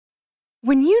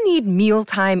When you need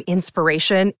mealtime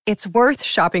inspiration, it's worth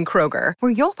shopping Kroger,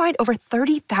 where you'll find over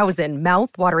 30,000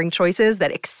 mouth-watering choices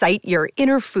that excite your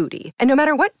inner foodie. And no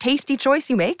matter what tasty choice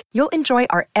you make, you'll enjoy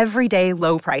our everyday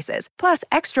low prices, plus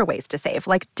extra ways to save,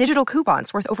 like digital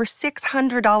coupons worth over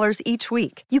 $600 each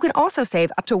week. You can also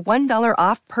save up to $1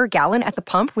 off per gallon at the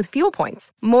pump with fuel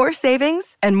points. More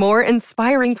savings and more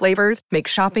inspiring flavors make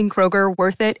shopping Kroger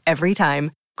worth it every time.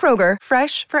 Kroger,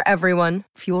 fresh for everyone.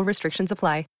 Fuel restrictions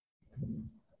apply.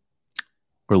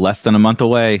 We're less than a month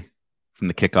away from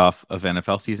the kickoff of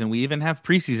NFL season. We even have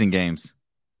preseason games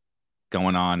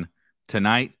going on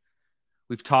tonight.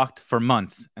 We've talked for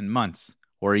months and months,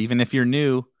 or even if you're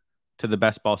new to the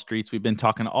Best Ball Streets, we've been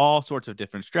talking all sorts of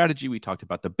different strategy. We talked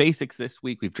about the basics this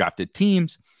week. We've drafted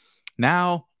teams.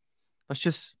 Now, let's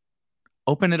just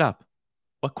open it up.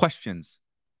 What questions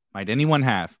might anyone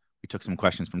have? We took some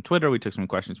questions from Twitter. We took some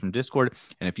questions from Discord.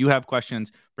 And if you have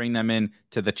questions, bring them in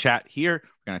to the chat here.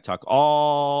 We're going to talk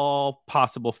all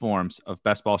possible forms of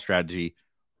best ball strategy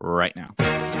right now.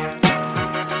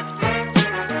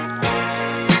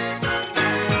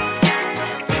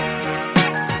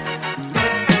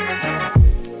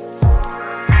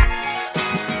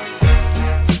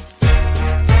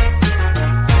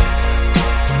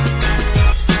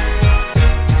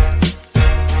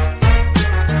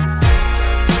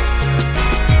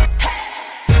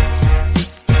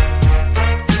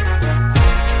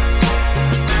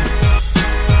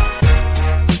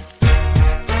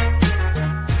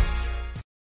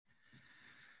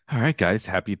 All right, guys,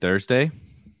 happy Thursday.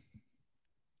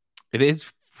 It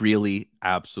is really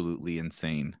absolutely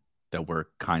insane that we're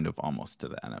kind of almost to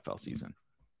the NFL season.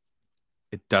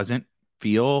 It doesn't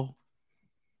feel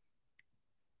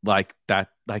like that.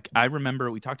 Like, I remember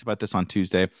we talked about this on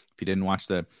Tuesday. If you didn't watch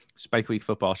the Spike Week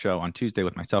football show on Tuesday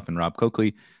with myself and Rob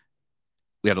Coakley,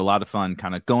 we had a lot of fun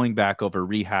kind of going back over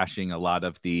rehashing a lot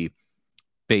of the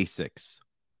basics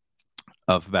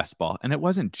of best ball. And it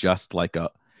wasn't just like a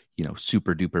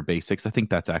super duper basics. I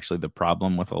think that's actually the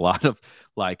problem with a lot of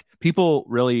like people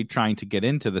really trying to get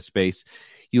into the space.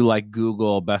 You like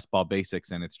Google best ball basics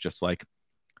and it's just like,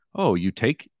 oh, you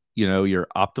take, your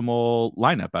optimal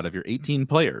lineup out of your 18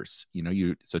 players,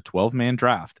 it's a 12-man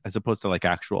draft as opposed to like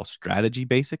actual strategy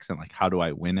basics and like, how do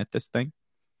I win at this thing?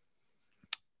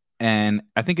 And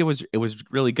I think it was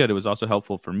really good. It was also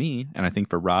helpful for me. And I think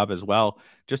for Rob as well,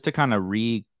 just to kind of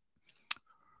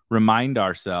remind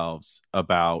ourselves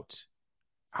about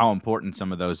how important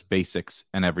some of those basics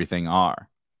and everything are.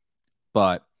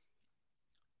 But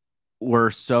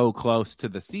we're so close to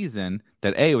the season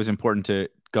that it was important to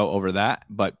go over that.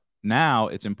 But now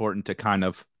it's important to kind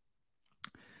of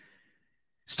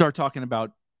start talking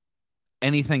about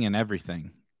anything and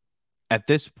everything. At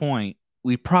this point,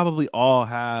 we probably all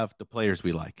have the players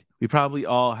we like. We probably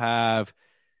all have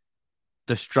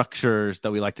the structures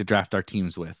that we like to draft our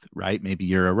teams with, right? Maybe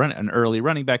you're an early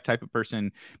running back type of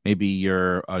person. Maybe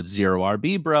you're a zero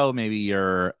RB bro. Maybe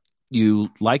you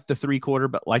like the 3-quarter,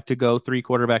 but like to go 3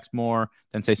 quarterbacks more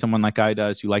than say someone like I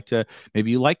does.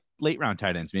 Maybe you like late round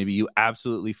tight ends. Maybe you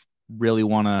absolutely really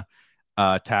want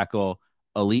to tackle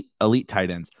elite tight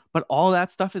ends. But all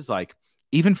that stuff is like,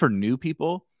 even for new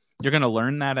people, you're going to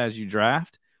learn that as you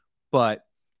draft, but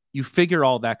you figure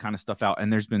all that kind of stuff out.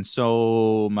 And there's been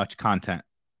so much content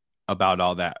about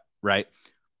all that, right?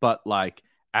 But like,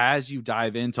 as you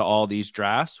dive into all these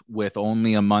drafts with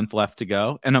only a month left to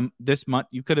go, and this month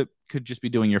you could just be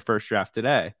doing your first draft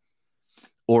today,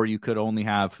 or you could only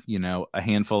have, a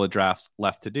handful of drafts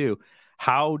left to do.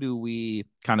 How do we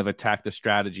kind of attack the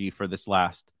strategy for this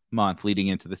last month leading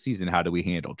into the season? How do we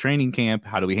handle training camp?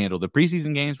 How do we handle the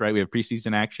preseason games, right? We have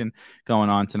preseason action going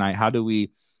on tonight. How do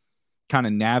we kind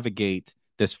of navigate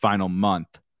this final month?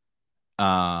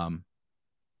 And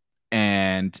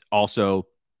also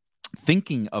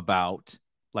thinking about,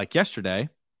 like yesterday,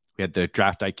 we had the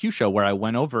Draft IQ show where I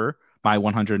went over my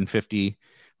 150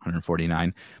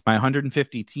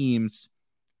 teams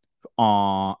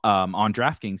on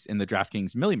DraftKings in the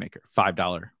DraftKings Millie Maker,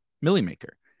 $5 Millie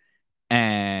Maker.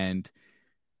 And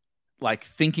like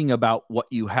thinking about what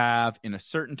you have in a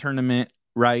certain tournament,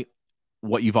 right?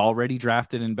 What you've already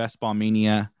drafted in Best Ball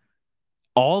Mania,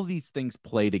 all these things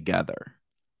play together.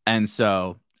 And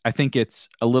so I think it's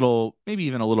maybe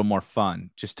even a little more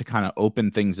fun just to kind of open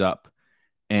things up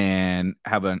and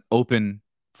have an open,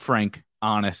 frank,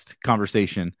 honest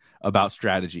conversation about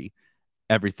strategy,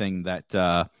 everything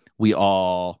that we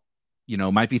all,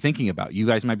 might be thinking about. You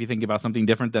guys might be thinking about something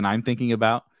different than I'm thinking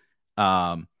about.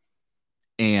 And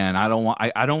I don't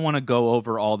want to go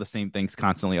over all the same things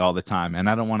constantly all the time. And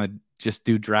I don't want to just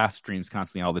do draft streams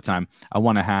constantly all the time. I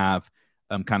want to have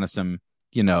kind of some,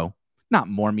 not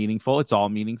more meaningful. It's all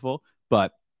meaningful,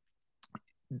 but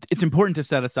it's important to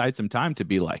set aside some time to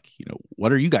be like,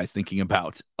 what are you guys thinking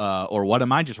about? Or what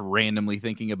am I just randomly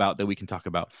thinking about that we can talk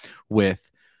about with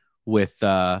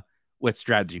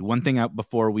strategy? One thing out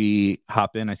before we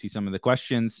hop in, I see some of the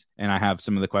questions, and I have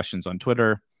some of the questions on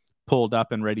Twitter pulled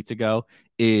up and ready to go,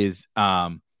 is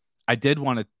I did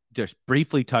want to just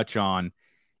briefly touch on,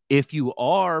 if you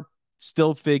are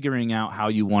still figuring out how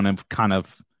you want to kind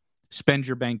of spend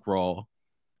your bankroll,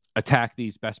 attack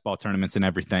these best ball tournaments and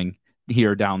everything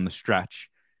here down the stretch.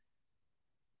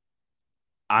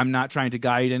 I'm not trying to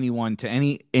guide anyone to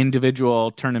any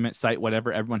individual tournament site,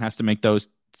 whatever. Everyone has to make those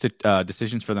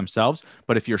decisions for themselves.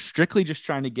 But if you're strictly just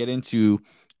trying to get into,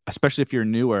 especially if you're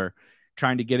newer,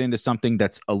 trying to get into something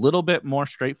that's a little bit more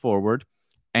straightforward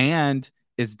and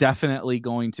is definitely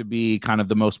going to be kind of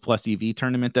the most plus EV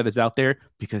tournament that is out there,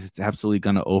 because it's absolutely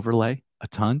going to overlay a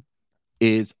ton,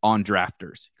 is on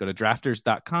Drafters. Go to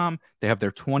drafters.com. They have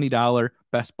their $20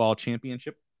 best ball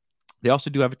championship. They also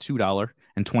do have a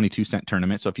 $2.22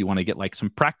 tournament. So if you want to get like some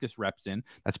practice reps in,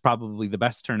 that's probably the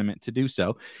best tournament to do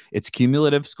so. It's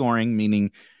cumulative scoring,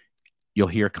 meaning you'll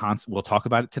hear we'll talk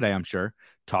about it today, I'm sure,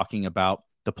 talking about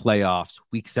the playoffs,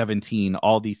 week 17,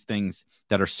 all these things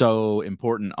that are so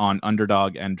important on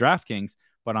Underdog and DraftKings.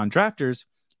 But on Drafters,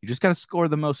 you just got to score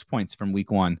the most points from week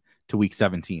 1 to week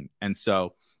 17. And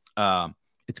so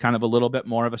it's kind of a little bit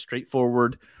more of a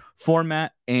straightforward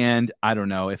format. And I don't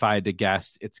know, if I had to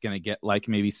guess, it's going to get like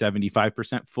maybe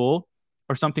 75% full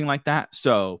or something like that.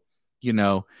 So,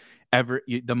 the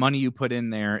money you put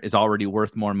in there is already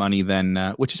worth more money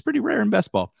than, which is pretty rare in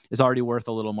best ball, is already worth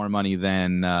a little more money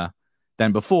than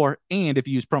before. And if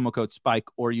you use promo code SPIKE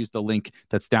or use the link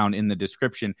that's down in the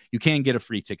description, you can get a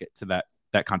free ticket to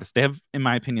that contest. They have, in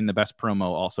my opinion, the best promo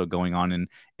also going on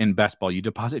in best ball. You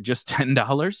deposit just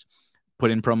 $10, put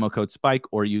in promo code SPIKE,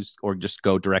 or just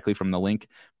go directly from the link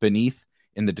beneath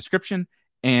in the description,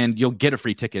 and you'll get a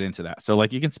free ticket into that. So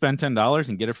like, you can spend $10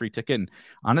 and get a free ticket, and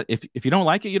on it, if you don't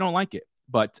like it, you don't like it.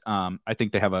 But I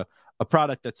think they have a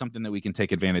product that's something that we can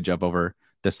take advantage of over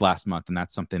this last month, and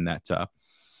that's something that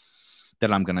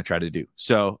I'm going to try to do.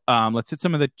 So let's hit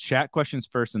some of the chat questions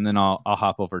first, and then I'll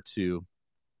hop over to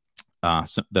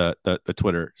the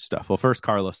Twitter stuff. Well, first,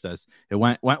 Carlos says, it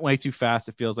went way too fast.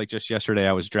 It feels like just yesterday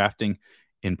I was drafting,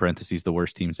 in parentheses, the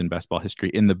worst teams in best ball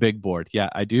history, in the big board. Yeah,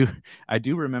 I do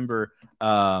remember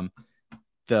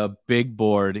the big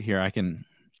board here. I can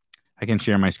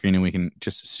share my screen, and we can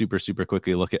just super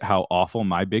quickly look at how awful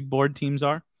my big board teams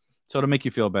are. So it'll make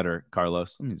you feel better,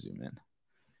 Carlos. Let me zoom in.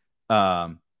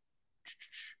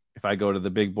 If I go to the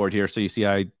big board here, so you see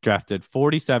I drafted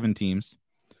 47 teams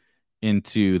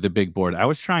into the big board. I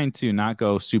was trying to not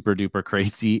go super duper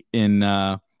crazy in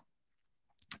the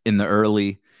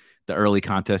early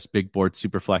contest, big board,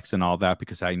 super flex, and all that,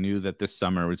 because I knew that this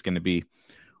summer was going to be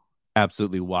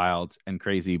absolutely wild and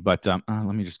crazy. But let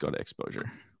me just go to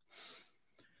exposure.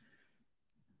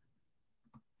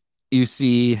 You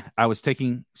see, I was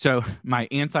so my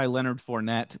anti-Leonard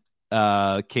Fournette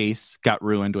case got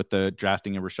ruined with the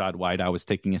drafting of Rachaad White. I was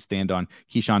taking a stand on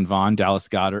Keyshawn Vaughn. Dallas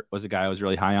Goedert was a guy I was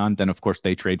really high on. Then, of course,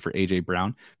 they trade for A.J.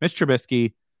 Brown. Mitch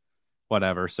Trubisky,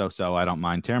 whatever, so I don't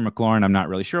mind. Terry McLaurin, I'm not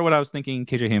really sure what I was thinking.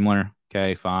 KJ Hamler,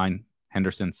 okay, fine.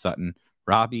 Henderson, Sutton,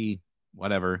 Robbie,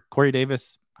 whatever. Corey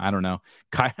Davis, I don't know.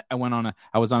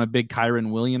 I was on a big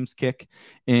Kyren Williams kick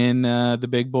in the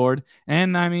big board.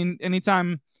 And, I mean,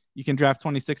 anytime you can draft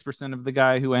 26% of the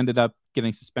guy who ended up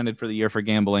getting suspended for the year for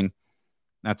gambling,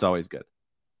 that's always good.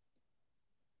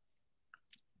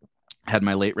 Had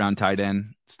my late round tight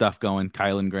end stuff going.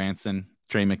 Kylan Granson,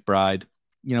 Trey McBride.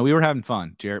 We were having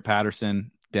fun. Jarrett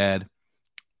Patterson, dead.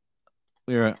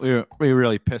 We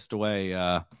really pissed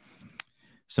away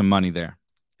some money there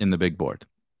in the big board.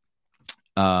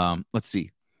 Let's see.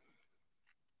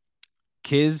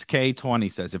 Kiz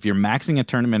K20 says, if you're maxing a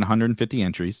tournament 150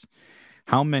 entries,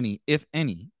 how many, if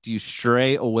any, do you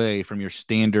stray away from your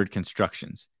standard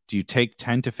constructions? Do you take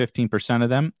 10 to 15% of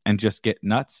them and just get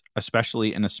nuts,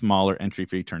 especially in a smaller entry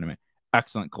fee tournament?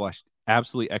 Excellent question.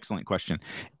 Absolutely excellent question.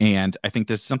 And I think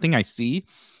this is something I see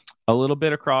a little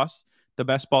bit across the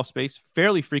best ball space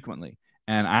fairly frequently.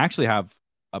 And I actually have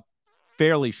a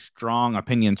fairly strong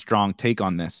take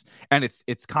on this. And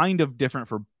it's kind of different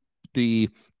for the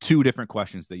two different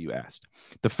questions that you asked.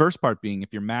 The first part being,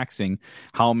 if you're maxing,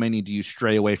 how many do you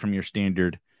stray away from your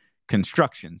standard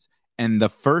constructions? And the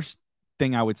first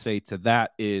thing I would say to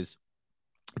that is,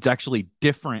 it's actually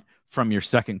different from your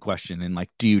second question. And like,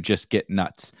 do you just get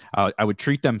nuts? I would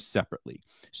treat them separately.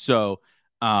 So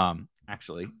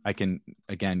actually, I can,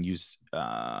 again, use,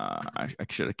 I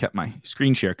should have kept my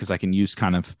screen share, because I can use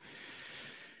kind of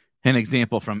an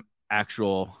example from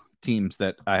actual teams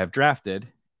that I have drafted.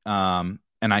 And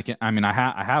I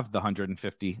have the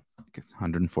 150,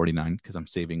 149 because I'm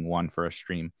saving one for a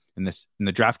stream in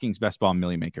the DraftKings Best Ball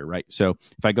Millie Maker, right? So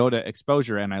if I go to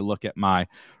exposure and I look at my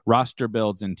roster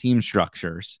builds and team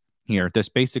structures here, this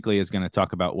basically is going to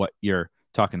talk about what you're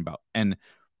talking about. And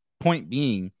point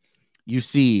being, you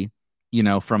see,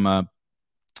 from a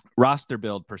roster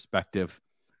build perspective,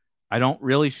 I don't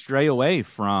really stray away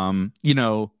from, you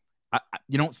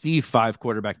don't see 5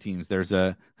 quarterback teams. There's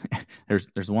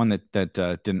one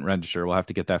that didn't register. We'll have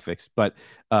to get that fixed. But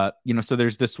so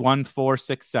there's this 1, 4,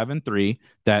 6, 7, 3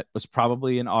 that was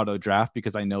probably an auto draft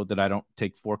because I know that I don't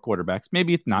take 4 quarterbacks.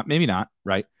 Maybe it's not, maybe not,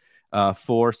 right?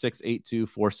 4, 6, 8, 2,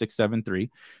 4, 6, 7, 3.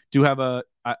 Do have I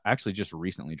actually just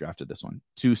recently drafted this one.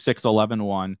 2, 6, 11,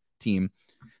 1 team.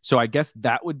 So I guess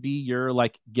that would be your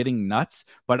getting nuts,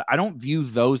 but I don't view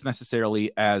those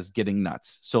necessarily as getting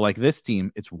nuts. So this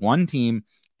team, it's one team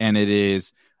and it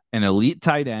is an elite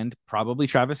tight end, probably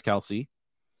Travis Kelce,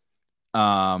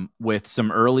 with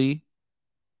some early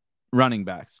running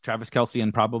backs, Travis Kelce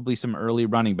and probably some early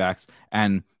running backs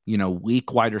and,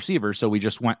 weak wide receivers. So we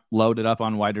just loaded up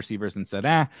on wide receivers and said,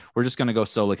 we're just going to go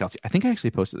solo Kelce. I think I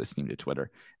actually posted this team to Twitter.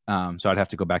 So I'd have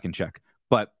to go back and check,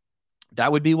 but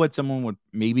that would be what someone would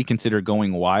maybe consider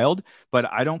going wild, but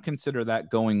I don't consider that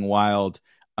going wild.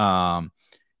 It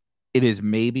is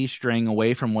maybe straying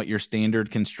away from what your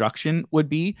standard construction would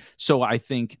be. So I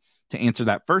think to answer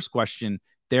that first question,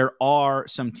 there are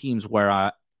some teams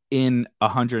where in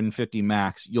 150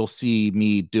 max, you'll see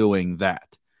me doing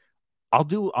that. I'll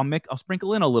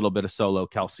sprinkle in a little bit of solo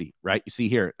Kelce, right? You see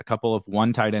here, a couple of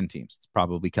 1 tight end teams. It's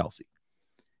probably Kelce.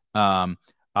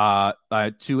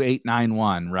 2, 8, 9,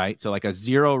 1, right? So a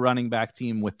 0 running back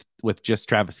team with just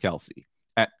Travis Kelce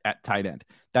at tight end.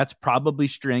 That's probably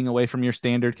straying away from your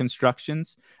standard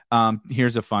constructions.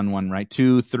 Here's a fun one, right?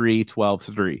 2, 3, 12,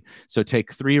 3. So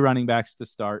take 3 running backs to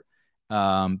start,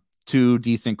 2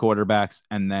 decent quarterbacks,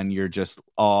 and then you're just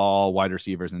all wide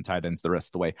receivers and tight ends the rest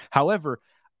of the way. However,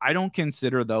 I don't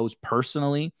consider those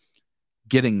personally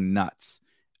getting nuts.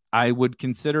 I would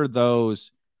consider those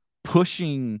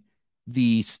pushing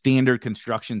the standard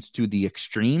constructions to the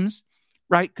extremes,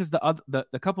 right? Because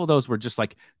the couple of those were just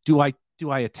do I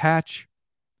attach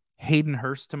Hayden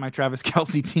Hurst to my Travis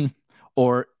Kelce team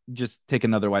or just take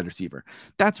another wide receiver?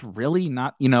 That's really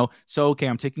not, so, okay,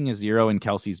 I'm taking a 0 in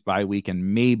Kelce's bye week,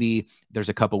 and maybe there's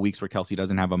a couple weeks where Kelce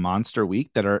doesn't have a monster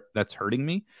week that's hurting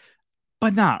me,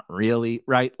 but not really,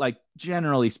 right?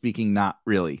 Generally speaking, not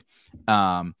really.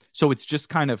 So it's just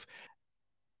kind of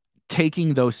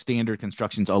taking those standard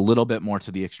constructions a little bit more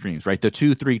to the extremes, right? The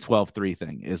 2, 3, 12, 3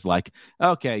 thing is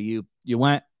okay, you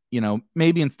went,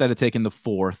 maybe instead of taking the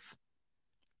 4th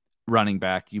running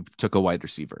back, you took a wide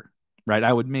receiver, right?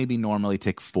 I would maybe normally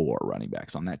take 4 running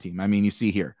backs on that team. I mean, you see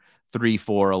here 3,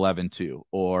 4, 11, 2,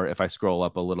 or if I scroll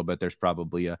up a little bit, there's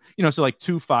probably a, so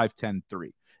 2, 5, 10,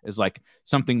 3 is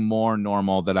something more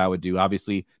normal that I would do.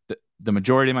 Obviously, the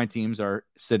majority of my teams are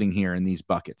sitting here in these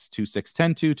buckets: 2, 6,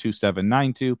 10, 2, 2, 7,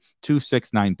 9, 2, 2,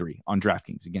 6, 9, 3 on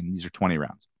DraftKings. Again, these are 20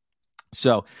 rounds.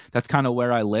 So that's kind of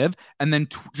where I live. And then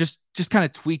just kind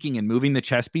of tweaking and moving the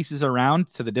chess pieces around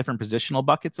to the different positional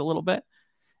buckets a little bit,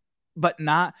 but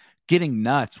not getting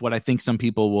nuts. What I think some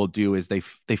people will do is they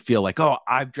feel oh,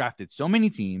 I've drafted so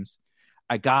many teams,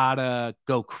 I gotta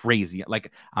go crazy.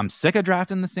 I'm sick of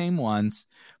drafting the same ones,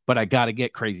 but I gotta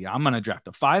get crazy. I'm gonna draft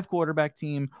a 5 quarterback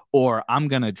team, or I'm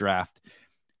gonna draft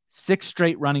 6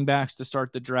 straight running backs to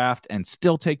start the draft and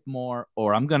still take more,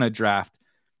 or I'm gonna draft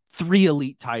 3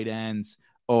 elite tight ends,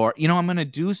 or I'm gonna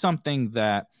do something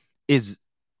that is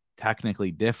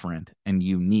technically different and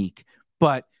unique,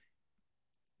 but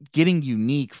getting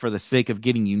unique for the sake of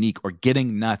getting unique, or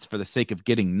getting nuts for the sake of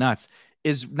getting nuts,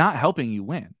 is not helping you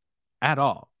win at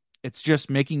all. It's just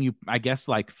making you, I guess,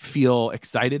 feel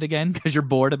excited again because you're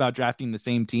bored about drafting the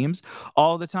same teams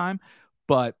all the time.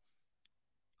 But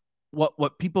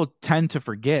what people tend to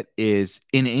forget is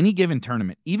in any given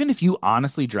tournament, even if you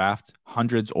honestly draft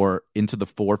hundreds or into the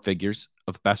 4 figures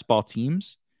of best ball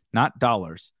teams, not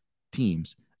dollars,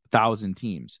 teams, 1,000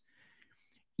 teams,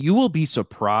 you will be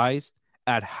surprised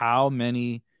at how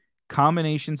many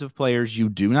combinations of players you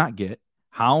do not get,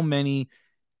 how many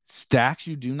stacks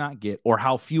you do not get, or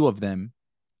how few of them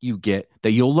you get,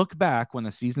 that you'll look back when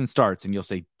the season starts and you'll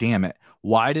say, damn it,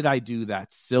 why did I do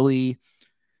that silly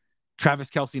Travis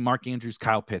Kelce, Mark Andrews,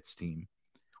 Kyle Pitts team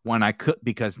when I could?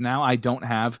 Because now I don't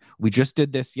have, we just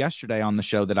did this yesterday on the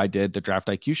show that I did, the Draft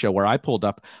IQ show, where I pulled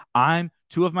up, I'm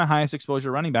 2 of my highest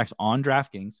exposure running backs on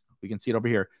DraftKings. We can see it over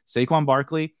here. Saquon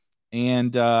Barkley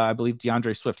and I believe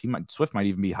DeAndre Swift. Swift might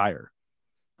even be higher.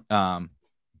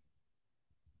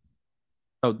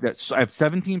 So I have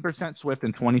 17% Swift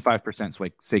and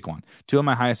 25% Saquon, two of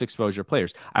my highest exposure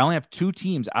players. I only have two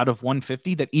teams out of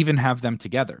 150 that even have them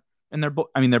together. And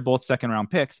they're both second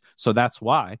round picks. So that's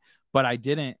why. But I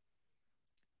didn't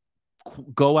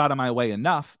go out of my way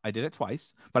enough. I did it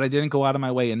twice, but I didn't go out of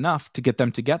my way enough to get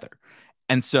them together.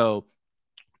 And so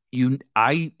in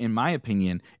my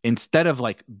opinion, instead of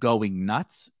like going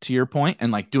nuts to your point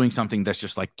and like doing something that's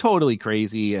just like totally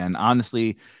crazy and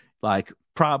honestly like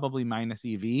probably minus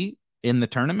EV in the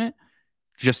tournament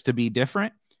just to be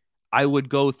different, I would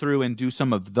go through and do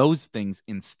some of those things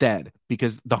instead,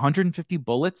 because the 150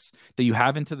 bullets that you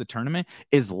have into the tournament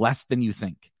is less than you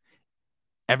think.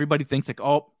 Everybody thinks like,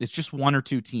 oh, it's just one or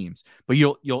two teams, but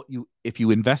you if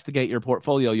you investigate your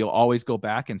portfolio, you'll always go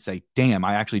back and say, damn,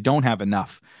 I actually don't have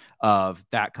enough of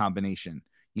that combination,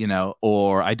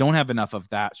 or I don't have enough of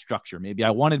that structure. Maybe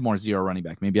I wanted more zero running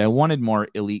back. Maybe I wanted more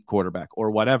elite quarterback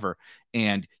or whatever.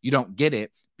 And you don't get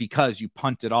it because you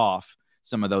punted off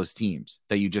some of those teams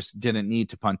that you just didn't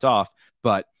need to punt off,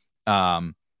 but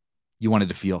you wanted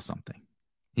to feel something.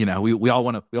 We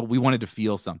all we wanted to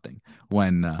feel something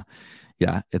when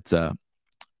it's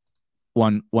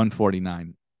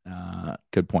 149.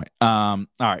 Good point. All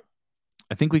right.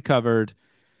 I think we covered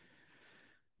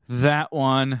that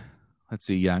one. Let's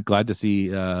see. Yeah. Glad to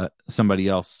see somebody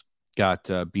else got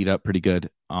beat up pretty good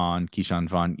on Keyshawn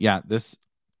Vaughn. Yeah.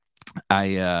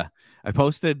 I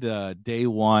posted day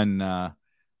one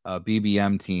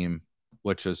BBM team,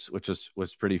 which was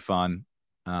pretty fun.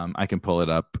 I can pull it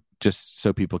up just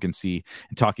so people can see,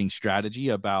 and talking strategy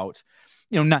about,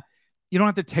 you don't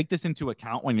have to take this into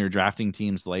account when you're drafting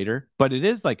teams later, but it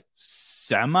is like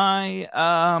semi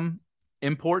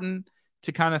important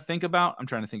to kind of think about. I'm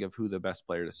trying to think of who the best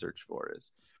player to search for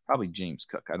is. Probably James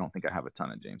Cook. I don't think I have a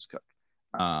ton of James Cook.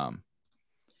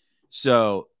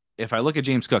 So if I look at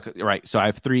James Cook, right? So I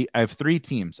have three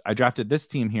teams. I drafted this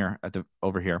team here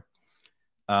over here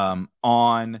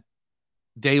on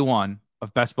day one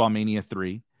of Best Ball Mania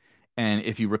 3. And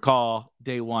if you recall,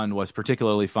 day one was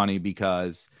particularly funny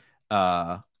because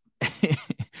they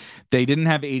didn't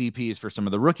have ADPs for some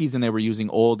of the rookies, and they were using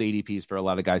old ADPs for a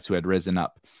lot of guys who had risen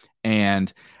up.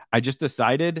 And I just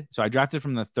decided, so I drafted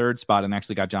from the third spot and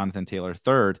actually got Jonathan Taylor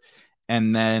third.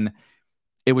 And then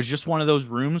it was just one of those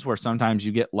rooms where sometimes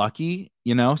you get lucky,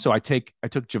 So I took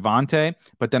Javonte,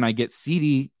 but then I get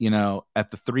CD,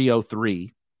 at the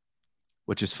 303,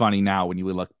 which is funny now when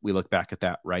we look back at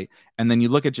that, right? And then you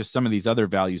look at just some of these other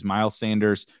values. Miles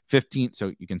Sanders, 15.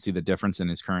 So you can see the difference in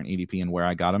his current ADP and where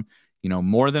I got him.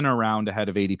 More than a round ahead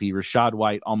of ADP. Rachaad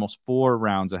White, almost 4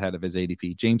 rounds ahead of his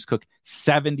ADP. James Cook,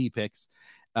 70 picks,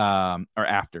 after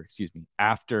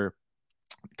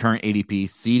current ADP.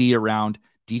 CD around,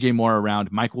 DJ Moore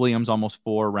around, Mike Williams almost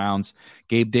 4 rounds,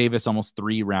 Gabe Davis almost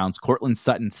 3 rounds, Cortland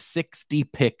Sutton 60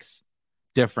 picks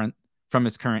different from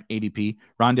his current ADP.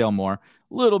 Rondale Moore, a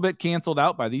little bit canceled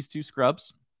out by these two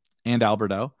scrubs and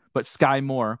Alberto, but Sky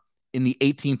Moore in the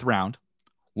 18th round,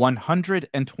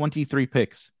 123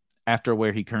 picks after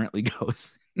where he currently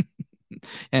goes.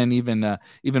 And even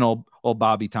old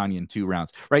Bobby Tonyan 2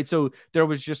 rounds, right? So there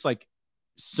was just like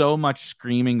so much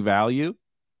screaming value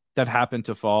that happened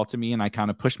to fall to me, and I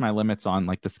kind of pushed my limits on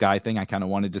like the Sky thing. I kind of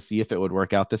wanted to see if it would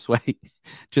work out this way.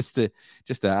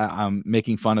 I'm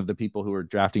making fun of the people who were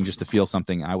drafting just to feel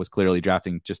something. I was clearly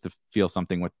drafting just to feel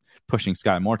something with pushing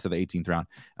Sky Moore to the 18th round,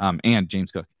 and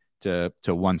James Cook to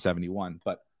 171.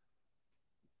 But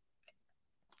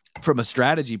from a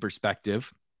strategy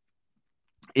perspective,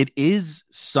 it is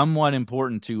somewhat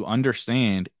important to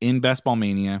understand in Best Ball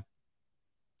Mania,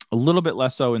 a little bit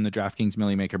less so in the DraftKings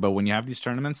Millie Maker, but when you have these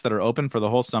tournaments that are open for the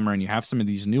whole summer and you have some of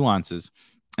these nuances,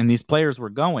 and these players were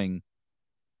going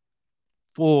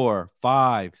 4,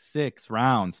 5, 6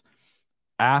 rounds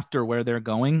after where they're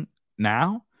going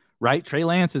now, right? Trey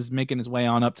Lance is making his way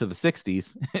on up to the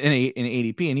 60s in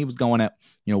ADP, and he was going at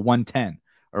 110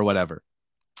 or whatever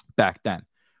back then.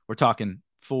 We're talking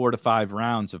 4 to 5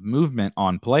 rounds of movement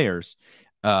on players.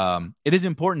 It is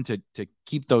important to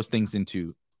keep those things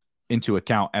into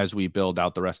account as we build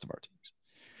out the rest of our teams.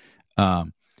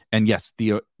 And yes,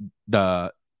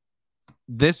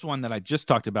 this one that I just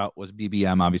talked about was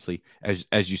BBM, obviously,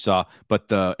 as you saw, but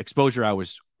the exposure I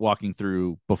was walking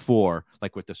through before,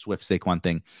 like with the Swift Saquon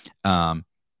thing,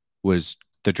 was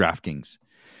the DraftKings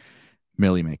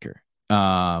Millie Maker.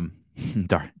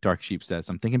 Dark Sheep says,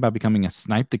 I'm thinking about becoming a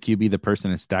snipe the QB the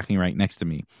person is stacking right next to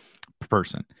me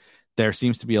person. There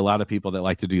seems to be a lot of people that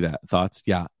like to do that. Thoughts?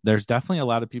 Yeah, there's definitely a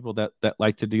lot of people that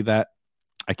like to do that.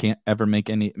 I can't ever make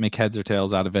heads or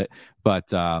tails out of it, but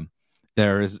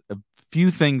there is a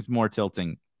few things more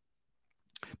tilting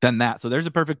than that. So there's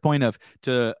a perfect point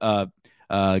to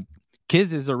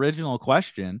Kiz's original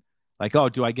question, like, oh,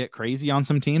 do I get crazy on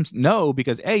some teams? No,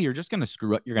 because you're just going to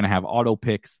screw up. You're going to have auto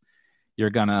picks. You're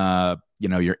going to,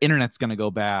 your internet's going to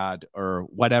go bad or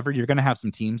whatever. You're going to have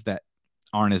some teams that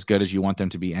aren't as good as you want them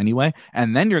to be anyway.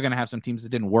 And then you're going to have some teams that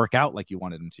didn't work out like you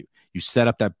wanted them to. You set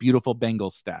up that beautiful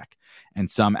Bengals stack, and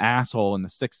some asshole in the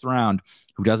 6th round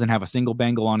who doesn't have a single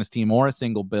Bengal on his team or a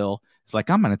single Bill is like,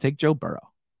 I'm going to take Joe Burrow.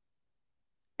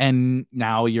 And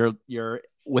now you're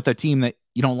with a team that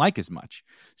you don't like as much.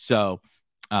 So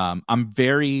I'm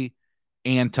very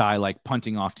anti like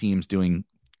punting off teams doing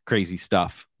crazy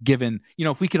stuff. Given,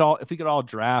 if we could all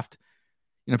draft,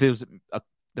 if it was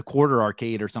the quarter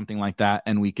arcade or something like that,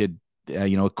 and we could,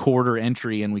 a quarter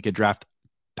entry, and we could draft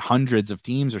hundreds of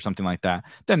teams or something like that,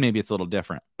 then maybe it's a little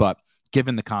different. But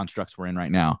given the constructs we're in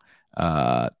right now,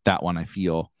 that one I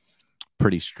feel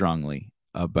pretty strongly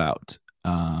about.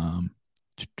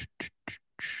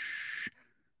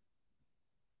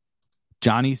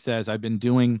 Johnny says, I've been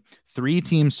doing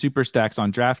 3-team super stacks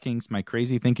on DraftKings. My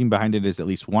crazy thinking behind it is at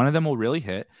least one of them will really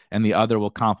hit and the other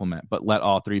will complement, but let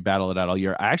all 3 battle it out all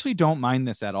year. I actually don't mind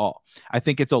this at all. I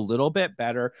think it's a little bit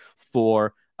better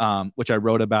for, which I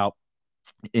wrote about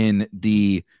in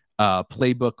the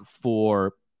playbook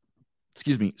for,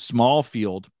 small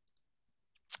field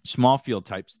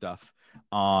type stuff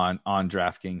on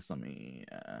DraftKings. Let me...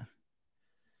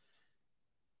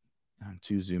 I'm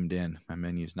too zoomed in. My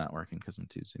menu's not working because I'm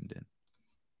too zoomed in.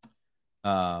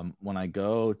 When I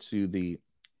go to the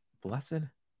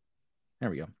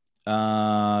there we go.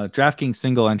 DraftKings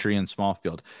single entry and small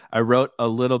field. I wrote a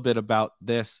little bit about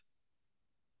this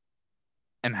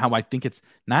and how I think it's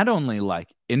not only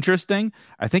like interesting,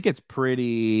 I think it's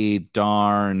pretty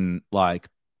darn like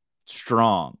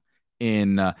strong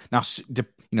in now,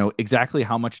 exactly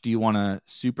how much do you want to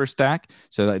super stack?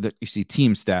 So that you see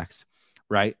team stacks,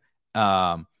 right?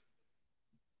 Final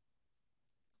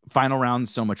round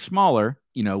so much smaller,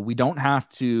 we don't have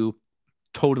to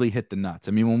totally hit the nuts.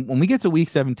 I mean, when we get to week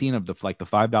 17 of the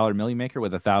 $5 Millie Maker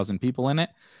with 1,000 people in it,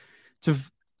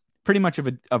 it's pretty much of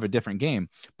a different game.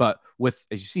 But with,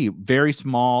 as you see, very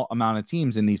small amount of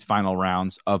teams in these final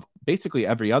rounds of basically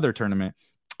every other tournament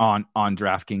on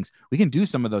DraftKings, we can do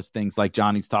some of those things like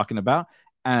Johnny's talking about.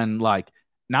 And like,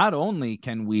 not only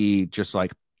can we just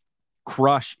like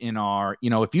crush in our,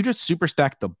 if you just super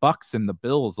stack the Bucks and the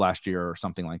Bills last year or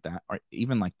something like that, or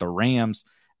even like the Rams,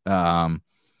 I'm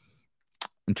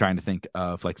trying to think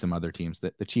of like some other teams.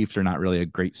 That the Chiefs are not really a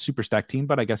great super stack team,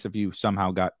 but I guess if you somehow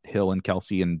got Hill and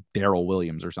Kelsey and Darrell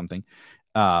Williams or something,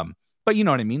 but you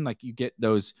know what I mean? Like you get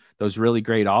those really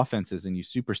great offenses and you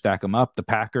super stack them up. The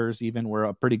Packers even were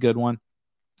a pretty good one.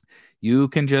 You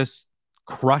can just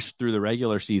crush through the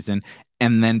regular season,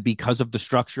 and then because of the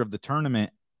structure of the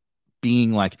tournament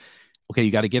being like, okay, you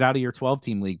got to get out of your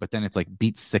 12-team league, but then it's like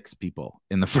beat 6 people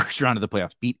in the first round of the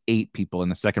playoffs, beat 8 people in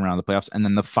the second round of the playoffs, and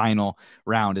then the final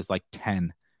round is like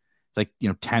 10. It's like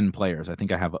 10 players. I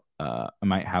think I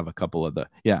might have a couple of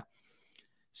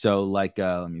so like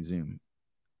let me zoom.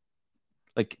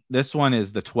 Like this one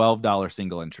is the $12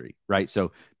 single entry, right?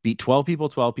 So beat 12 people,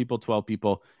 12 people, 12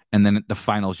 people, and then the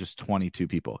final is just 22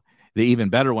 people. The even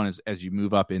better one is as you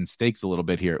move up in stakes a little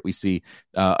bit here, we see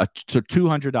a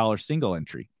 $200 single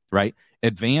entry, right?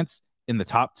 Advance in the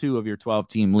top 2 of your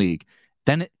 12-team league.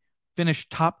 Then finish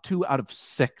top 2 out of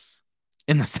 6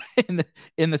 in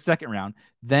the second round.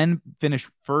 Then finish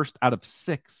first out of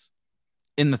 6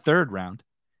 in the third round.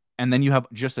 And then you have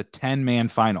just a 10-man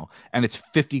final, and it's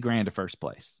 $50,000 to first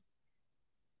place.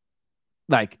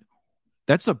 Like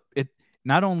it.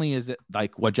 Not only is it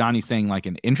like what Johnny's saying, like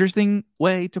an interesting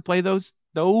way to play those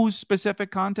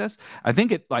specific contests, I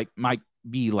think it like might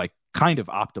be like kind of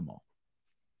optimal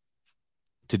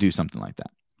to do something like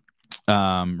that.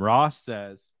 Ross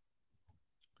says,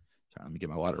 sorry, let me get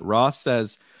my water. Ross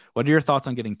says, what are your thoughts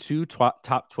on getting 2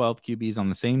 top 12 QBs on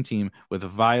the same team with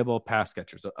viable pass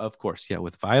catchers? Of course, yeah,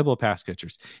 with viable pass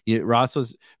catchers. Ross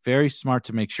was very smart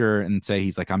to make sure and say,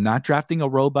 he's like, I'm not drafting a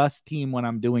robust team when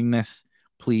I'm doing this.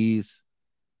 Please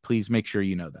make sure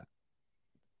you know that.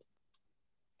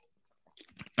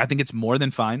 I think it's more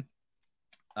than fine.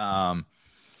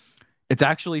 It's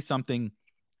actually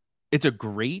it's a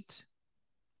great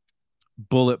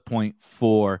bullet point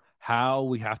for how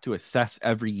we have to assess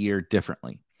every year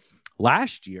differently.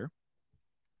 Last year,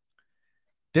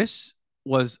 this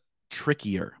was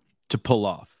trickier to pull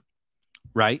off,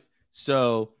 right?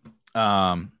 So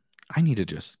I need to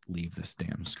just leave this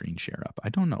damn screen share up. I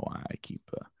don't know why I keep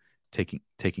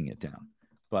taking it down,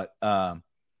 but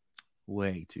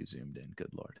way too zoomed in.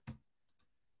 Good Lord.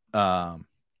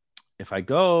 If I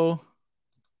go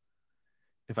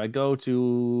if I go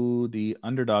to the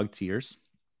underdog tiered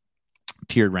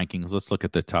rankings, let's look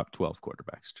at the top 12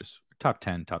 quarterbacks, just top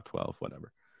 10, top 12,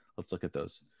 whatever. Let's look at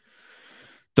those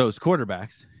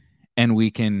quarterbacks, and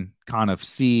we can kind of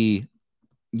see,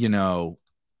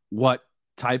 what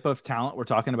type of talent we're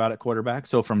talking about at quarterback.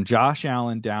 So from Josh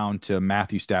Allen down to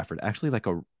Matthew Stafford, actually like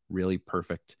a really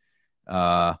perfect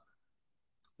top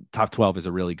 12 is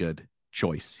a really good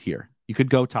choice here. You could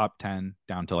go top 10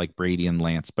 down to like Brady and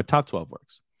Lance, but top 12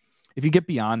 works. If you get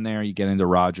beyond there, you get into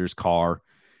Rodgers, Carr,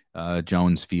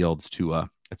 Jones, Fields, Tua,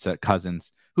 etc.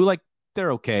 Cousins, who like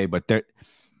they're okay, but the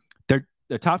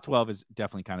top 12 is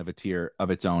definitely kind of a tier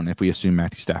of its own if we assume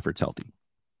Matthew Stafford's healthy.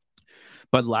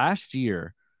 But last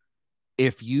year,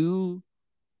 if you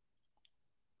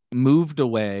moved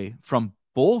away from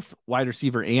both wide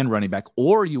receiver and running back,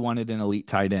 or you wanted an elite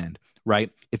tight end,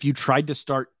 right? If you tried to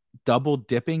start double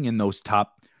dipping in those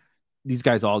these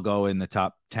guys all go in the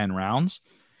top 10 rounds.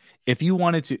 If you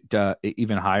wanted to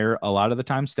even higher, a lot of the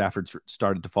time Stafford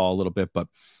started to fall a little bit, but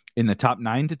in the top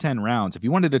 9 to 10 rounds, if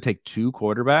you wanted to take 2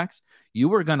 quarterbacks, you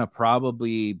were going to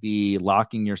probably be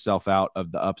locking yourself out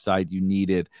of the upside you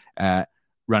needed at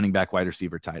running back, wide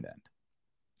receiver, tight end.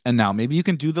 And now maybe you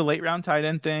can do the late round tight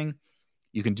end thing.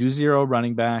 You can do 0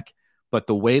 running back, but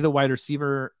the way the wide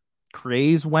receiver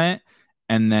craze went,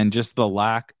 and then just the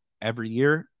lack every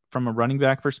year from a running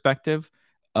back perspective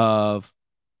of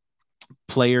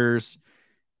players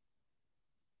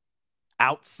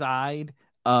outside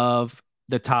of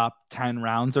the top 10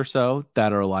 rounds or so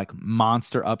that are like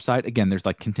monster upside. Again, there's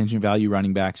like contingent value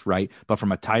running backs, right? But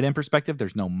from a tight end perspective,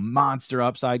 there's no monster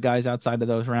upside guys outside of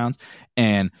those rounds.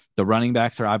 And the running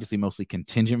backs are obviously mostly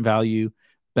contingent value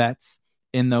bets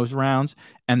in those rounds.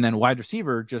 And then wide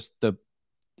receiver, just the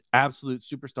absolute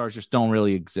superstars just don't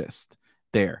really exist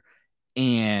there.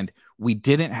 And we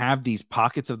didn't have these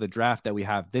pockets of the draft that we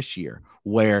have this year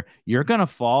where you're going to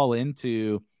fall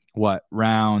into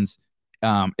rounds.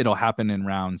 It'll happen in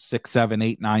rounds 6, 7,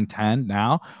 8, 9, 10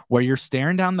 now, where you're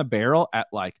staring down the barrel at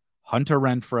like Hunter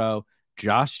Renfrow,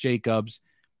 Josh Jacobs,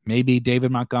 maybe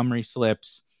David Montgomery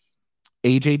slips,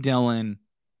 AJ Dillon,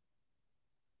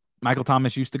 Michael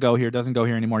Thomas used to go here, doesn't go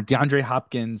here anymore, DeAndre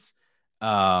Hopkins.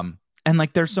 And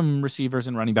like there's some receivers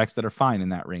and running backs that are fine in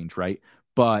that range, right?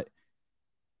 But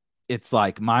it's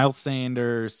like Miles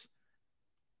Sanders,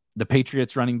 the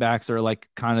Patriots running backs are like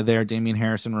kind of there. Damian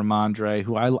Harrison, Ramondre,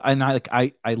 who I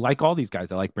like all these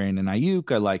guys. I like Brandon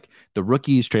Ayuk. I like the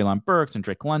rookies, Treylon Burks and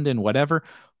Drake London, whatever.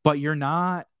 But you're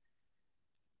not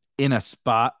in a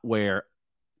spot where,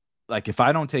 like, if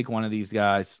I don't take one of these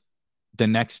guys, the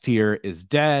next tier is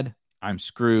dead. I'm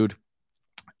screwed.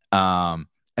 And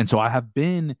so I have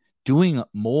been doing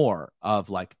more of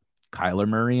like Kyler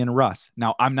Murray and Russ.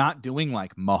 Now I'm not doing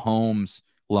like Mahomes,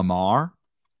 Lamar,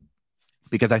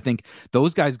 because I think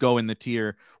those guys go in the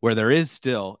tier where there is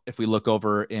still, if we look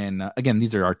over in, again,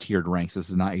 these are our tiered ranks. This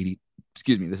is not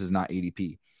this is not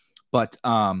ADP, but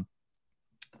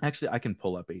actually I can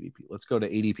pull up ADP. Let's go to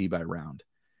ADP by round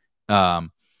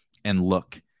and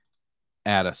look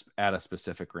at a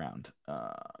specific round.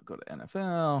 Go to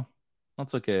NFL.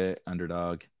 Let's look at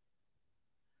underdog.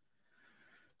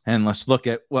 And let's look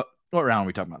at what round are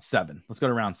we talking about? 7. Let's go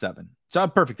to round 7. So a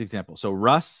perfect example. So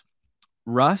Russ,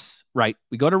 right?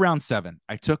 We go to round 7.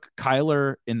 I took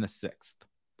Kyler in the 6th.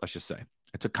 Let's just say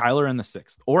I took Kyler in the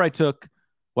 6th, or I took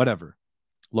whatever,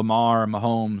 Lamar,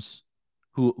 Mahomes,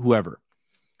 whoever.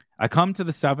 I come to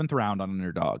the 7th round on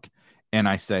underdog, and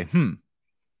I say,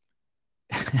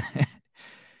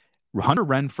 Hunter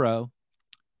Renfrow,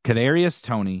 Kadarius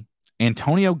Toney,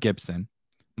 Antonio Gibson,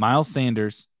 Miles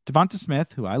Sanders, Devonta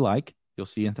Smith, who I like. You'll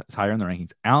see it's higher in the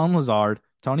rankings. Allen Lazard,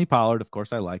 Tony Pollard, of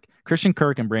course I like. Christian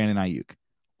Kirk and Brandon Ayuk.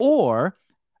 Or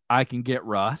I can get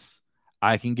Russ.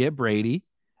 I can get Brady.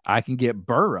 I can get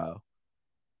Burrow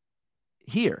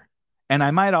here. And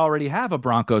I might already have a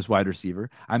Broncos wide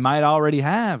receiver. I might already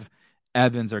have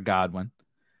Evans or Godwin.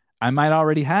 I might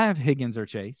already have Higgins or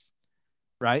Chase,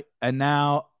 right? And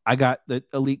now I got the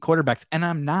elite quarterbacks, and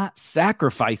I'm not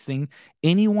sacrificing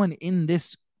anyone in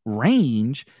this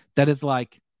range that is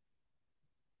like,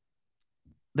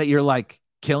 that you're like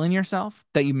killing yourself,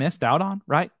 that you missed out on,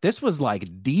 right? This was like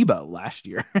Debo last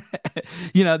year.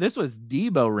 This was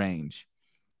Debo range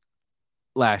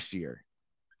last year.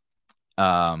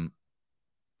 And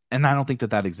I don't think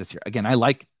that exists here. Again, I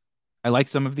like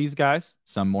some of these guys,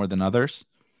 some more than others,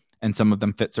 and some of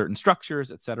them fit certain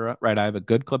structures, etc. Right? I have a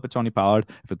good clip of Tony Pollard.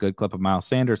 I have a good clip of Miles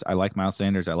Sanders. I like Miles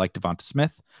Sanders. I like Devonta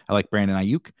Smith. I like Brandon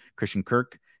Ayuk, Christian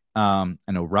Kirk. I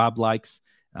know Rob likes.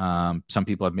 Some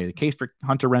people have made a case for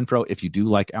Hunter Renfrow. If you do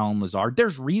like Allen Lazard,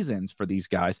 there's reasons for these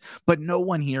guys, but no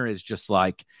one here is just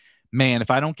like man,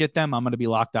 if I don't get them, I'm going to be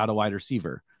locked out of wide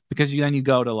receiver. Because then you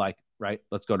go to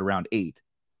let's go to round 8.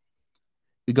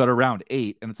 You go to round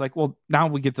 8, and it's like, well, now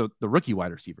we get the rookie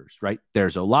wide receivers, right?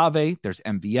 There's Olave, there's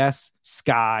MVS,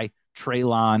 Sky,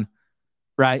 Treylon,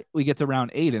 right? We get to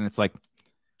round 8, and it's like,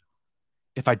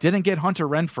 if I didn't get Hunter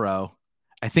Renfrow,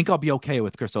 I think I'll be okay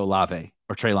with Chris Olave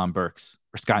or Treylon Burks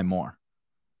or Sky Moore,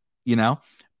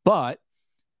 But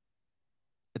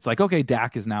it's like, okay,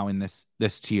 Dak is now in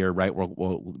this tier, right?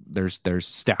 Well, there's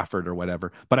Stafford or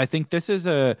whatever. But I think this is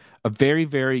a very,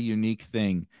 very unique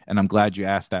thing. And I'm glad you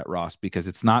asked that, Ross, because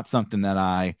it's not something that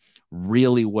I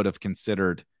really would have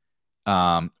considered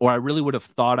or I really would have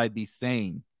thought I'd be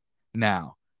saying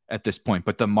now at this point.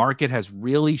 But the market has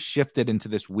really shifted into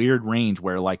this weird range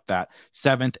where like that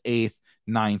 7th, 8th,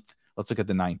 9th. Let's look at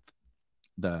the 9th,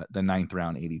 the 9th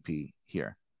round ADP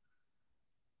here.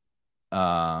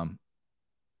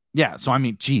 Yeah, so I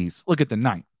mean, geez, look at the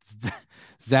 9th.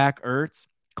 Zach Ertz,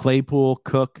 Claypool,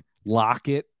 Cook,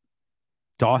 Lockett,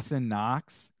 Dawson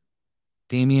Knox,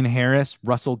 Damian Harris,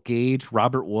 Russell Gage,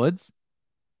 Robert Woods.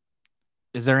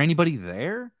 Is there anybody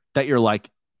there that you're like,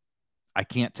 I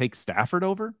can't take Stafford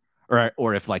over?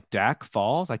 Or if like Dak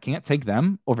falls, I can't take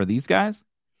them over these guys?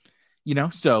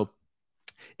 So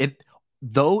it's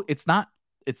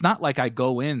not like I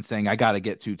go in saying I got to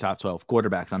get 2 top 12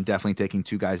 quarterbacks. I'm definitely taking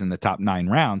 2 guys in the top 9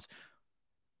 rounds.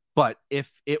 But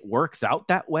if it works out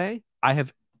that way, I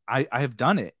have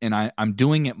done it, and I'm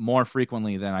doing it more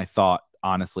frequently than I thought,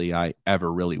 honestly, I ever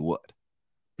really would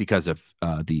because of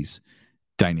these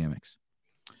dynamics.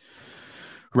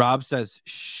 Rob says,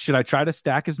 should I try to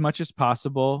stack as much as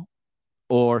possible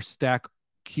or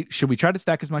should we try to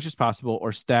stack as much as possible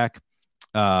or stack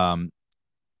our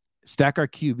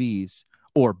QBs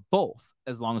or both,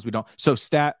 as long as we don't. So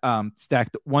stack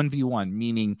the 1v1,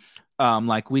 meaning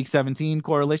like week 17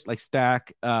 correlation, like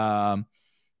stack a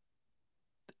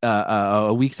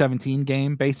week 17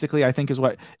 game, basically, I think is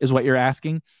what you're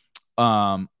asking.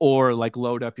 Or like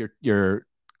load up your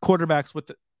quarterbacks with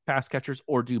the pass catchers,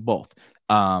 or do both.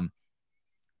 The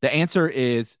answer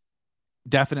is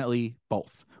definitely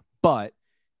both, but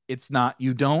it's not,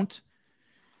 you don't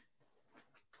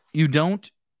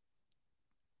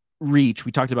reach.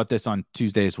 We talked about this on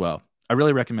Tuesday as well. I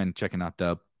really recommend checking out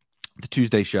the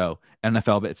Tuesday show,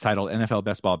 NFL. It's titled NFL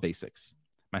Best Ball Basics,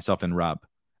 myself and Rob.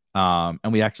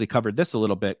 And we actually covered this a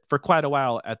little bit for quite a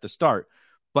while at the start,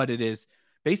 but it is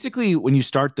basically when you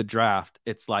start the draft,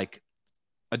 it's like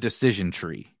a decision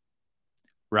tree,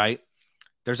 right?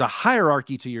 There's a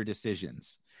hierarchy to your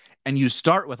decisions, and you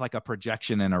start with like a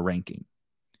projection and a ranking.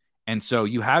 And so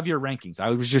you have your rankings. I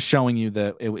was just showing you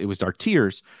it was our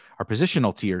tiers, our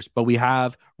positional tiers, but we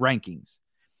have rankings.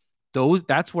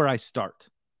 That's where I start.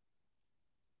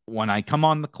 When I come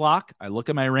on the clock, I look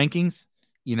at my rankings.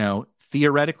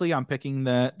 Theoretically, I'm picking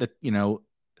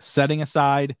setting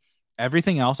aside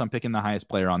everything else, I'm picking the highest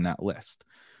player on that list.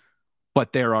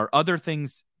 But there are other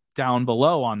things down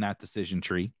below on that decision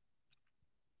tree.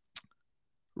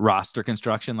 Roster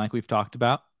construction, like we've talked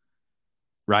about,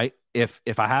 right? If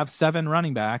I have 7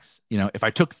 running backs, if I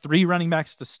took 3 running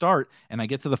backs to start and I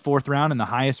get to the 4th round and the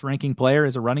highest ranking player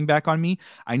is a running back on me,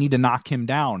 I need to knock him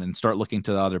down and start looking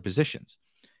to the other positions.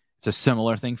 It's a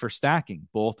similar thing for stacking,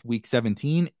 both week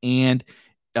 17 and,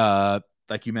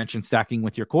 like you mentioned, stacking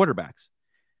with your quarterbacks.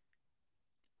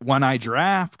 When I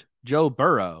draft Joe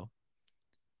Burrow,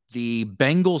 the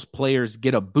Bengals players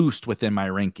get a boost within my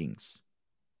rankings,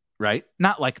 right?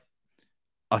 Not like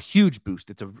a huge boost.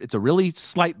 It's a really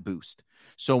slight boost.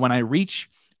 So when I reach,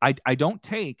 I don't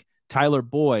take Tyler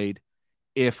Boyd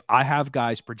if I have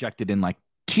guys projected in like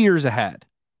tiers ahead,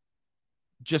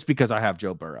 just because I have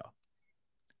Joe Burrow.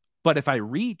 But if I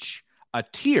reach a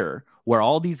tier where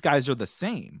all these guys are the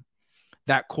same,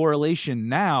 that correlation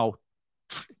now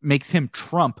makes him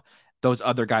trump those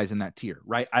other guys in that tier,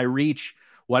 right? I reach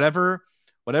whatever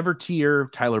tier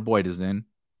Tyler Boyd is in.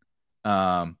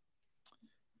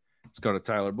 Let's go to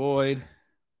Tyler Boyd.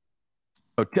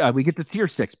 We get to tier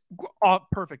 6.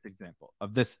 Perfect example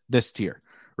of this tier,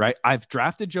 right? I've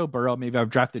drafted Joe Burrow. Maybe I've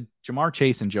drafted Jamar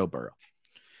Chase and Joe Burrow.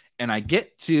 And I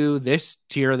get to this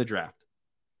tier of the draft.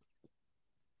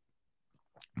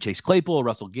 Chase Claypool,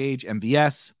 Russell Gage,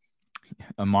 MVS,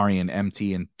 Amari and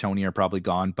MT and Tony are probably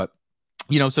gone. But,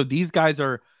 so these guys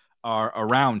are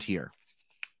around here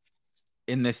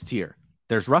in this tier.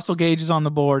 There's Russell Gage is on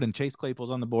the board and Chase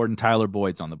Claypool's on the board and Tyler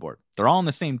Boyd's on the board. They're all in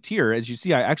the same tier. As you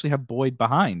see, I actually have Boyd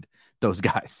behind those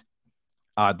guys,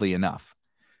 oddly enough.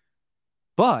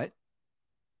 But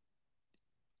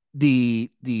the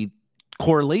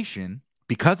correlation,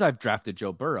 because I've drafted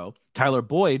Joe Burrow, Tyler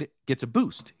Boyd gets a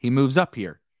boost. He moves up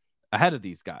here ahead of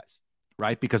these guys.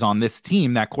 right? Because on this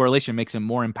team, that correlation makes him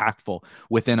more impactful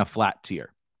within a flat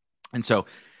tier. And so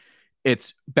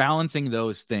it's balancing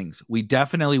those things. We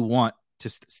definitely want to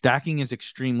stacking is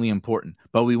extremely important,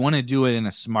 but we want to do it in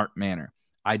a smart manner.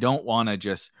 I don't want to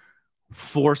just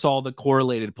force all the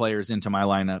correlated players into my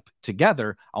lineup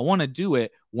together. I want to do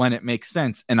it when it makes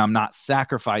sense and I'm not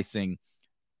sacrificing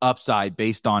upside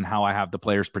based on how I have the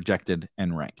players projected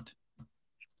and ranked.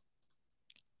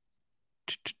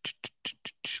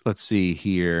 Let's see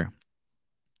here.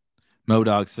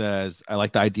 Modog says, I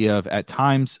like the idea of at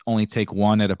times only take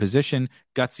one at a position.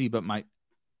 Gutsy, but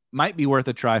might be worth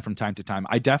a try from time to time.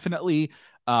 I definitely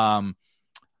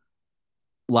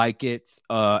like it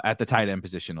at the tight end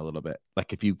position a little bit.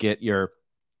 Like if you get your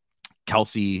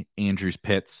Kelce, Andrews,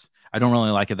 Pitts, I don't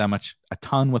really like it that much. A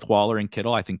ton with Waller and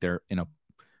Kittle. I think they're in a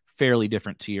fairly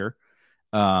different tier.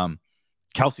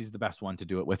 Kelce's the best one to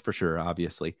do it with for sure,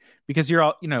 obviously, because you're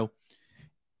all,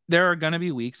 there are going to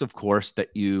be weeks, of course, that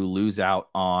you lose out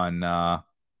on,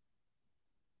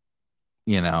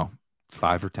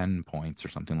 5 or 10 points or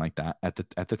something like that at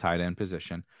the tight end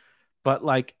position. But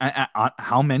like,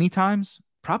 how many times?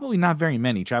 Probably not very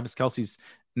many. Travis Kelce's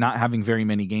not having very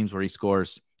many games where he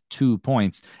scores 2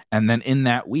 points. And then in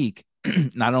that week,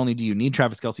 not only do you need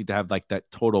Travis Kelce to have like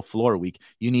that total floor week,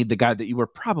 you need the guy that you were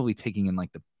probably taking in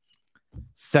like the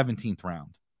 17th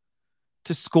round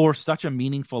to score such a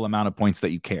meaningful amount of points that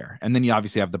you care. And then you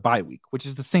obviously have the bye week, which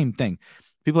is the same thing.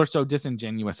 People are so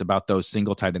disingenuous about those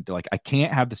single tight ends. They're like, I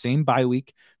can't have the same bye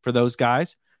week for those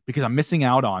guys because I'm missing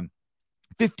out on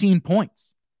 15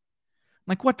 points.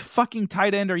 Like, what fucking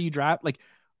tight end are you draft? Like,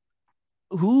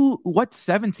 what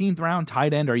 17th round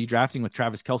tight end are you drafting with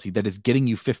Travis Kelce that is getting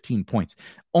you 15 points?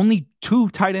 Only 2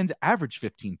 tight ends averaged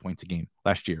 15 points a game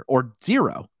last year, or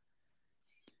 0.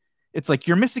 It's like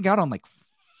you're missing out on like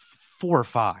 4 or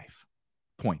 5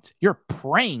 points. You're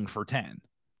praying for 10,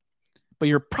 but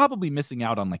you're probably missing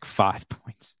out on like 5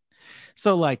 points.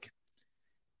 So like,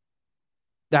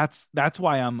 that's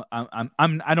why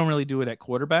I don't really do it at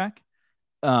quarterback.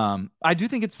 I do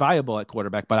think it's viable at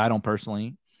quarterback, but I don't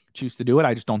personally choose to do it.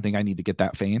 I just don't think I need to get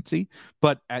that fancy.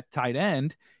 But at tight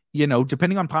end,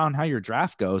 depending on how your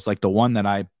draft goes, like the one that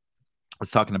I was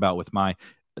talking about with my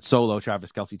solo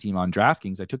Travis Kelce team on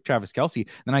DraftKings, I took Travis Kelce,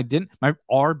 then my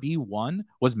RB1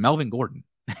 was Melvin Gordon.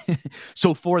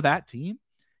 So for that team,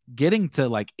 getting to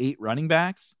like 8 running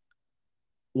backs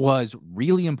was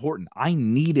really important. I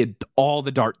needed all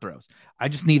the dart throws. I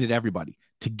just needed everybody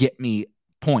to get me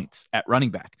points at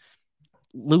running back.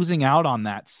 Losing out on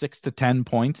that 6 to 10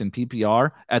 points in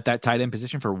PPR at that tight end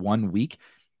position for 1 week,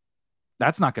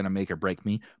 that's not going to make or break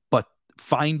me. But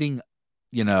finding,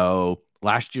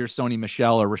 last year's Sony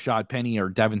Michel or Rashad Penny or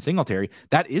Devin Singletary,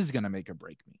 that is going to make or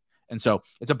break me. And so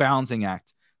it's a balancing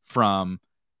act from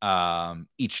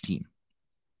each team.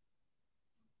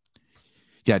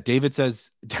 Yeah, David says,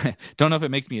 don't know if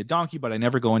it makes me a donkey, but I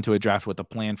never go into a draft with a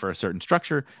plan for a certain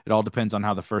structure. It all depends on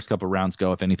how the first couple rounds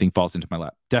go, if anything falls into my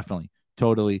lap. Definitely.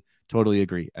 Totally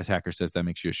agree. As Hacker says, that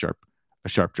makes you a sharp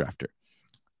drafter.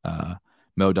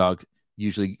 Modog,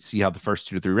 usually see how the first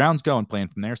 2 to 3 rounds go and plan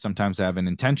from there. Sometimes I have an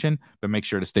intention, but make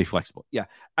sure to stay flexible. Yeah,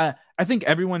 I think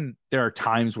there are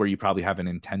times where you probably have an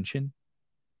intention.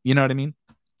 You know what I mean?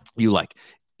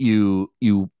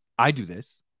 I do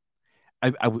this.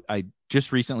 I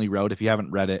just recently wrote, if you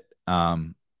haven't read it,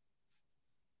 I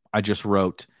just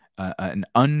wrote an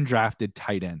undrafted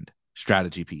tight end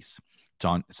strategy piece.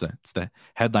 It's the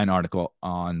headline article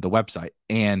on the website.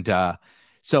 And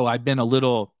so I've been a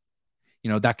little,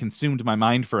 that consumed my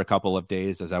mind for a couple of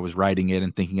days as I was writing it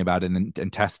and thinking about it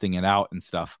and testing it out and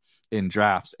stuff in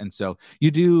drafts. And so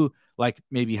you do like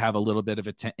maybe have a little bit of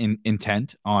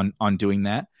intent on doing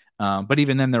that. But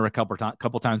even then, there were a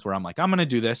couple times where I'm like, I'm going to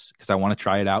do this because I want to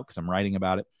try it out because I'm writing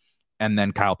about it. And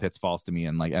then Kyle Pitts falls to me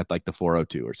and like at like the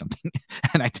 402 or something,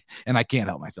 and I can't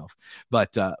help myself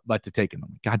but to take him.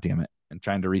 I'm like, God damn it! And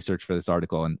trying to research for this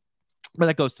article, but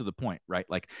that goes to the point, right?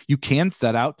 Like you can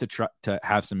set out to try to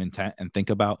have some intent and think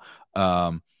about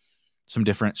some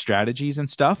different strategies and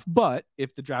stuff. But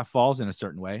if the draft falls in a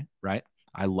certain way, right?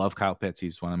 I love Kyle Pitts.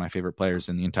 He's one of my favorite players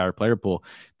in the entire player pool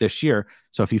this year.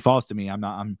 So if he falls to me,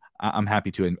 I'm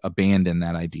happy to abandon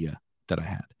that idea that I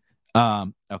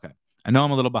had. Okay. I know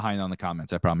I'm a little behind on the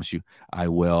comments. I promise you I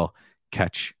will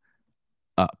catch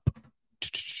up.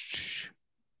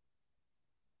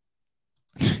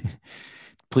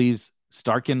 Please.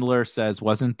 Starkindler says,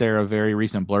 wasn't there a very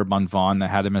recent blurb on Vaughn that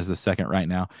had him as the second right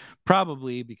now?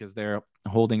 Probably because they're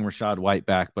holding Rachaad White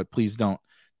back, but please don't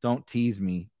tease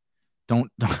me.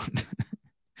 Don't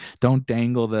Don't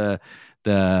dangle the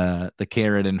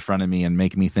carrot in front of me and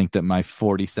make me think that my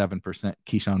 47%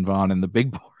 Keyshawn Vaughn in the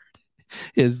big board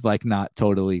is like not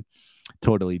totally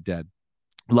dead.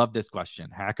 Love this question.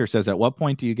 Hacker says, at what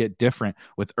point do you get different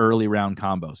with early round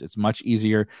combos? It's much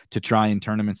easier to try in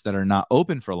tournaments that are not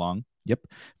open for long. Yep.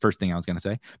 First thing I was going to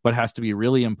say, but has to be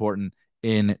really important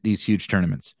in these huge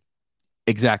tournaments.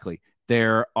 Exactly.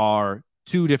 There are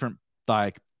two different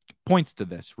like points to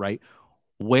this, right?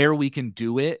 Where we can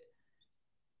do it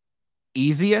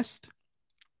easiest,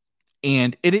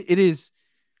 and it is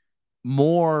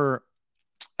more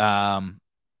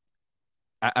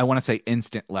I want to say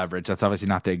instant leverage. That's obviously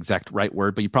not the exact right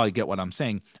word, but you probably get what I'm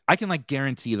saying. I can like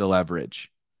guarantee the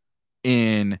leverage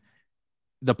in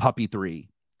the Puppy 3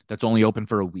 that's only open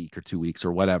for a week or 2 weeks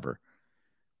or whatever,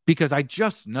 because I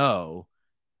just know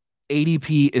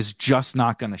ADP is just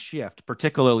not going to shift,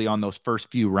 particularly on those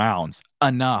first few rounds,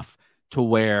 enough to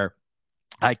where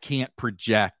I can't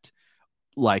project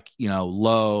like,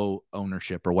 low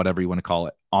ownership or whatever you want to call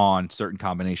it on certain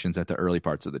combinations at the early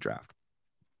parts of the draft.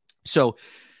 So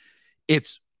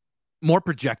it's more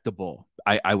projectable,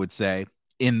 I would say,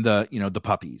 in the, the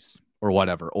puppies or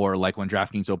whatever, or like when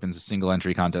DraftKings opens a single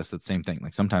entry contest, that's the same thing.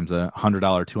 Like sometimes a $100,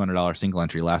 $200 single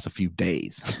entry lasts a few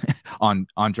days on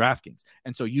DraftKings.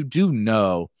 And so you do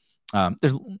know,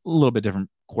 there's a little bit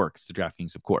different quirks to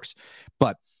DraftKings, of course,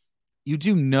 but you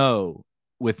do know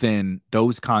within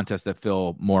those contests that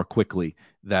fill more quickly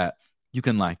that you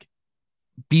can like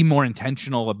be more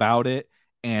intentional about it.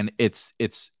 And it's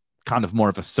kind of more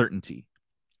of a certainty.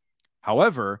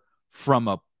 However, from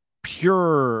a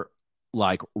pure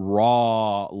like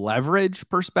raw leverage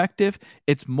perspective,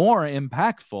 it's more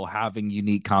impactful having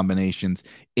unique combinations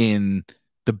in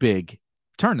the big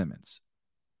tournaments,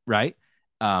 right?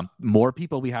 More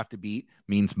people we have to beat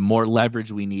means more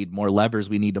leverage we need, more levers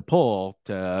we need to pull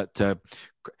to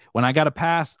when I got to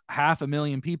pass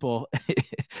 500,000 people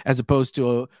as opposed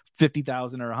to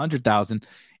 50,000 or 100,000,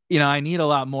 I need a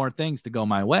lot more things to go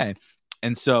my way.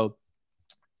 And so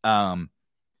I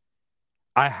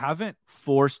haven't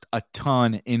forced a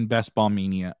ton in Best Ball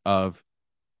Mania of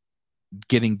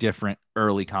getting different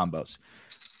early combos.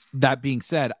 That being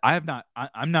said, I'm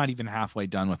not even halfway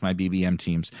done with my BBM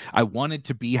teams. I wanted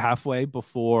to be halfway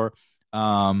before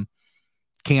camp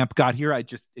got here.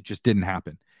 It just didn't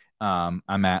happen.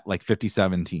 I'm at like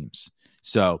 57 teams.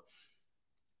 So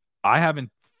I haven't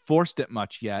forced it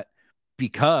much yet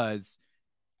because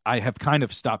I have kind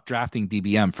of stopped drafting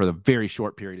BBM for the very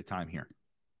short period of time here.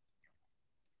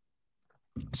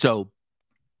 So,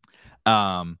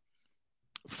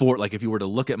 for like, if you were to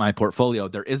look at my portfolio,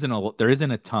 there isn't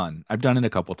a ton. I've done it a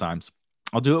couple times.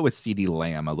 I'll do it with CeeDee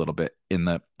Lamb a little bit in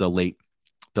the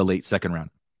late second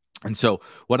round. And so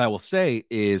what I will say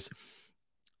is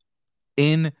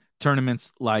in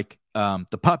tournaments like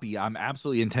the Puppy, I'm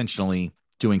absolutely intentionally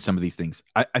doing some of these things.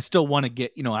 I still want to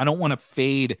get, I don't want to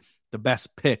fade the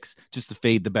best picks just to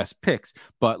fade the best picks.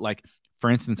 But like, for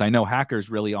instance, I know Hacker's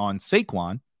really on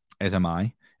Saquon, as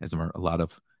are a lot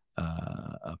of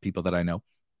people that I know.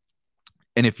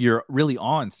 And if you're really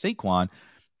on Saquon,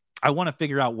 I want to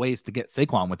figure out ways to get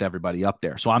Saquon with everybody up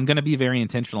there. So I'm going to be very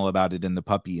intentional about it in the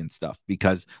Puppy and stuff,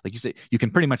 because like you say, you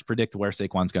can pretty much predict where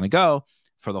Saquon's going to go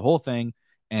for the whole thing.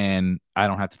 And I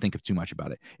don't have to think of too much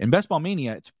about it. In Best Ball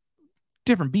Mania, it's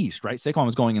different beast, right? Saquon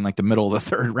was going in like the middle of the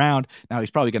third round. Now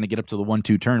he's probably going to get up to the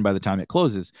 1-2 turn by the time it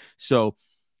closes. So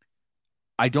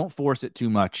I don't force it too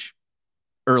much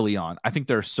early on. I think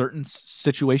there are certain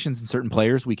situations and certain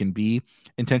players we can be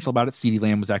intentional about it. CeeDee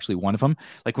Lamb was actually one of them.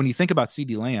 Like when you think about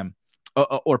CeeDee Lamb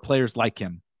or players like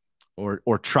him,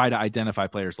 or try to identify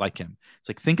players like him, it's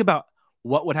like, think about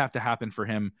what would have to happen for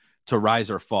him to rise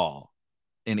or fall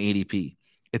in ADP.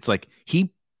 It's like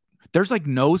there's like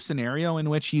no scenario in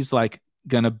which he's like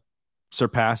gonna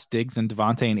surpass Diggs and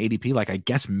Devontae in ADP. Like I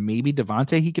guess maybe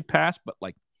Devontae he could pass, but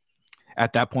like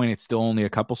at that point it's still only a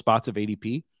couple spots of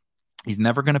ADP. He's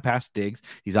never going to pass Diggs.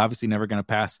 He's obviously never going to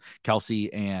pass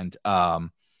Kelsey and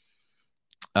the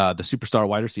superstar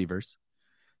wide receivers.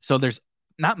 So there's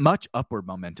not much upward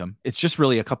momentum. It's just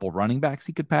really a couple running backs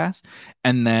he could pass.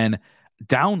 And then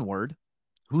downward,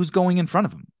 who's going in front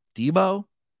of him? Debo?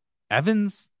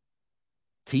 Evans?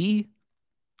 T?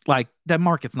 Like, that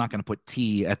market's not going to put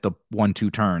T at the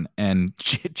 1-2 turn and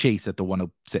Chase at the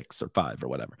 106 or 5 or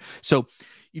whatever. So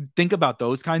you think about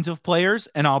those kinds of players,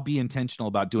 and I'll be intentional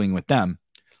about doing with them.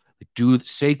 Do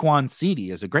Saquon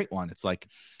CeeDee is a great one. It's like,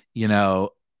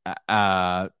 actually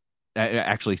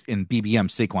in BBM,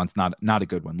 Saquon's not a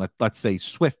good one. Let's say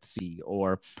Swift C,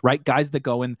 or right guys that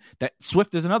go in. That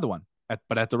Swift is another one,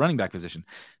 but at the running back position,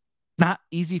 not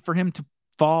easy for him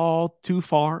fall too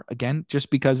far again, just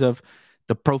because of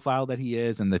the profile that he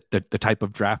is and the type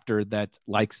of drafter that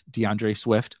likes DeAndre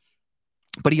Swift.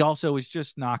 But he also is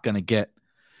just not going to get,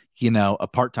 a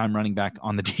part-time running back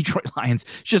on the Detroit Lions.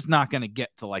 It's just not going to get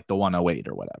to like the 108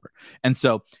 or whatever. And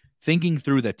so thinking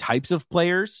through the types of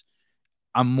players,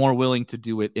 I'm more willing to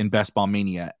do it in Best Ball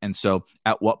Mania. And so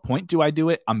at what point do I do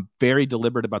it? I'm very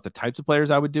deliberate about the types of players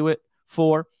I would do it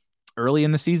for early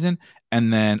in the season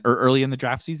or early in the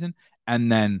draft season.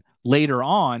 And then later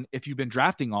on, if you've been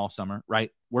drafting all summer, right,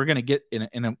 we're going to get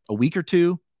in a week or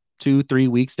 2-3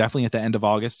 weeks, definitely at the end of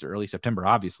August or early September,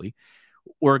 obviously,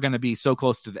 we're going to be so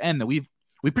close to the end that we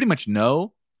pretty much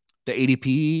know the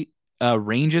ADP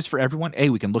ranges for everyone.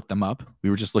 We can look them up.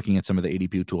 We were just looking at some of the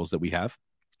ADP tools that we have.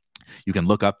 You can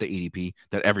look up the ADP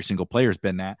that every single player's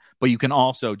been at, but you can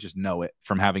also just know it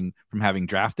from having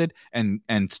drafted and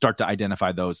start to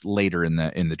identify those later in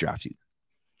the draft season.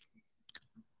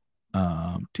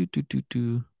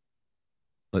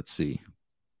 Let's see.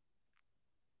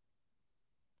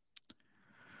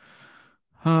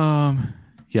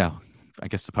 Yeah, I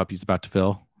guess the puppy's about to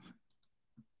fill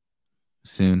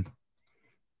soon.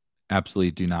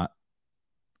 Absolutely do not.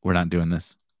 We're not doing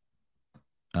this.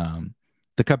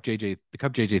 The Cup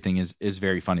JJ thing is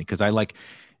very funny because I like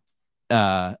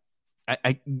I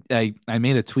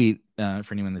made a tweet for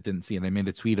anyone that didn't see it. I made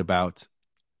a tweet about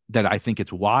that. I think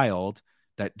it's wild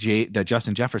that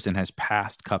Justin Jefferson has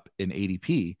passed Cup in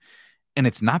ADP, and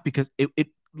it's not because it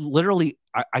literally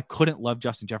I couldn't love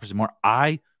Justin Jefferson more.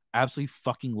 I absolutely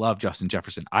fucking love Justin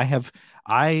Jefferson. I have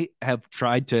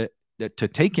tried to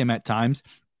take him at times,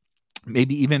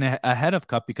 maybe even ahead of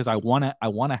Cup, because I want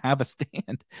to have a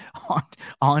stand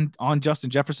on Justin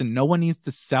Jefferson. No one needs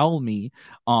to sell me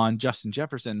on Justin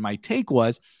Jefferson. My take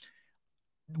was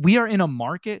we are in a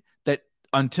market that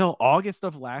until August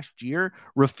of last year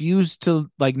refused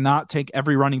to not take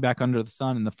every running back under the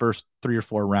sun in the first 3 or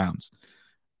 4 rounds,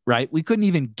 right? We couldn't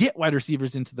even get wide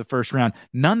receivers into the first round.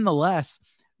 Nonetheless,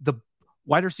 the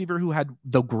wide receiver who had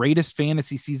the greatest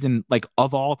fantasy season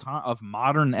of all time of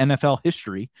modern NFL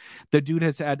history, the dude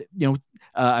has had,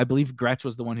 I believe Gretsch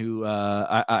was the one who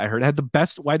I heard had the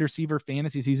best wide receiver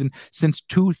fantasy season since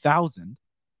 2000.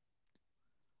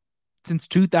 Since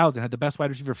 2000 had the best wide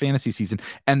receiver fantasy season,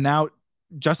 and now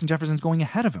Justin Jefferson's going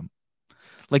ahead of him.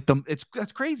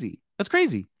 That's crazy. That's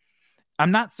crazy.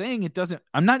 I'm not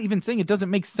even saying it doesn't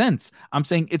make sense. I'm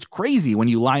saying it's crazy when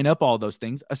you line up all those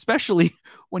things, especially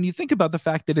when you think about the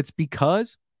fact that it's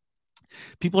because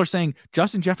people are saying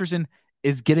Justin Jefferson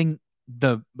is getting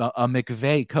a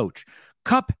McVay coach.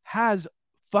 Kupp has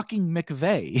fucking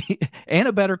McVay and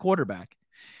a better quarterback.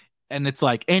 And it's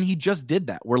and he just did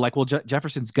that. We're like, well,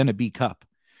 Jefferson's going to be Kupp.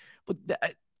 But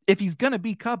if he's going to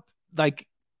be Kupp,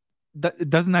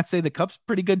 doesn't that say the Kupp's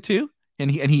pretty good too? And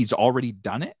he's already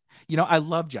done it. I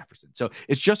love Jefferson. So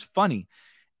it's just funny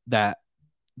that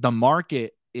the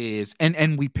market is,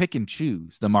 and we pick and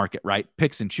choose the market, right?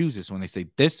 Picks and chooses when they say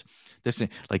this,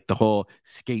 like the whole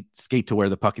skate to where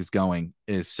the puck is going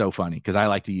is so funny because I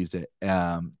like to use it.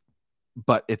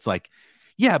 But it's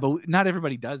yeah, but not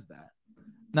everybody does that.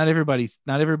 Not everybody,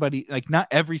 not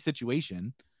every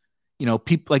situation,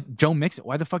 people like Joe Mixon.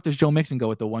 Why the fuck does Joe Mixon go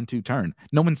with the 1-2 turn?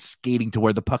 No one's skating to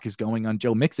where the puck is going on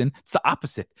Joe Mixon. It's the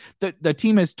opposite. The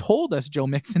team has told us Joe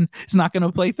Mixon is not going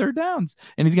to play third downs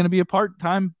and he's going to be a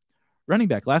part-time running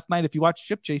back. Last night, if you watch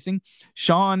Ship Chasing,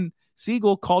 Sean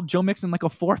Siegel called Joe Mixon like a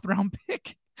 4th round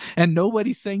pick. And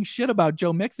nobody's saying shit about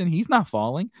Joe Mixon. He's not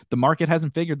falling. The market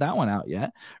hasn't figured that one out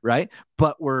yet, right?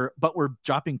 But we're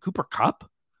dropping Cooper Kupp.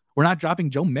 We're not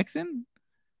dropping Joe Mixon.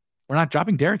 We're not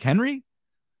dropping Derrick Henry,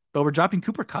 but we're dropping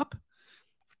Cooper Kupp.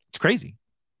 It's crazy.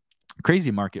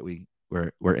 Crazy market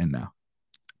we're in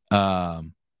now.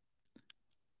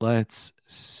 Let's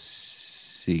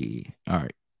see. All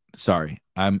right. Sorry.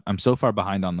 I'm so far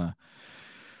behind on the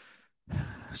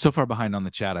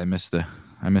chat. I missed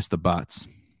the bots.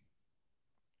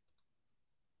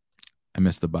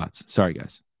 Sorry,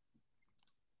 guys.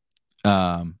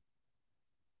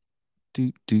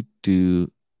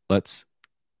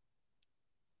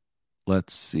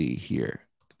 Let's see here.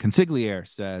 Consigliere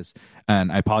says,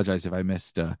 and I apologize if I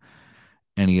missed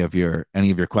any of your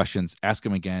questions. Ask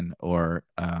them again, or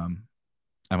I'm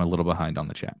a little behind on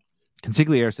the chat.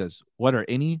 Consigliere says, what are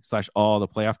any/all the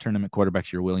playoff tournament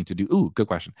quarterbacks you're willing to do? Ooh, good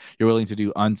question. You're willing to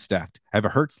do unstacked. I have a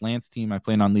Hurts Lance team. I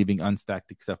plan on leaving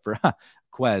unstacked except for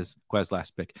Quez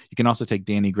last pick. You can also take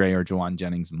Danny Gray or Jawan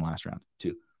Jennings in the last round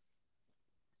too,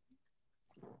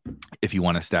 if you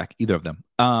want to stack either of them.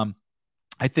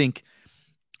 I think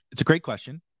it's a great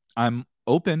question. I'm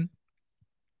open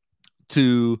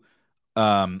to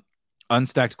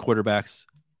unstacked quarterbacks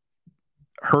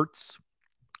Hurts,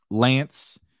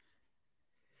 Lance,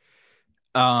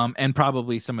 and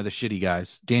probably some of the shitty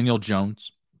guys. Daniel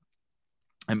Jones.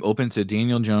 I'm open to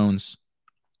Daniel Jones,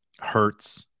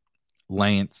 Hurts,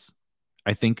 Lance.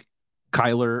 I think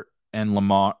Kyler and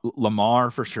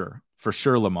Lamar for sure. For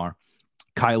sure, Lamar.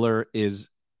 Kyler is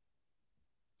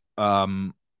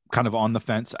kind of on the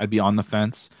fence. I'd be on the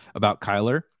fence about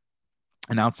Kyler.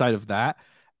 And outside of that,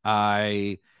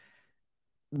 I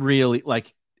really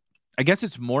like, I guess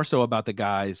it's more so about the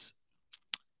guys.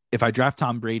 If I draft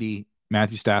Tom Brady,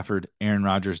 Matthew Stafford, Aaron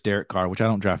Rodgers, Derek Carr, which I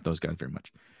don't draft those guys very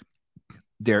much.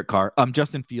 Derek Carr,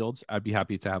 Justin Fields, I'd be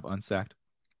happy to have unstacked.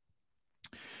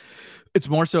 It's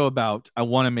more so about, I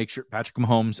want to make sure Patrick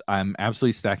Mahomes, I'm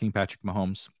absolutely stacking Patrick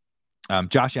Mahomes.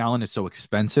 Josh Allen is so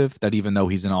expensive that even though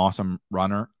he's an awesome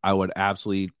runner, I would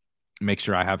absolutely make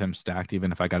sure I have him stacked,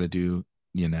 even if I got to do,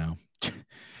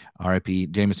 RIP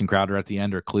Jamison Crowder at the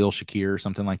end or Khalil Shakir or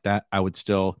something like that. I would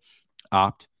still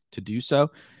opt to do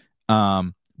so.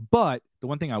 But the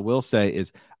one thing I will say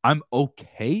is I'm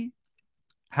okay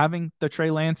having the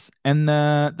Trey Lance and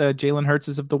the Jalen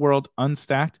Hurtses of the world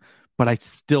unstacked, but I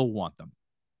still want them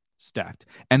stacked.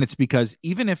 And it's because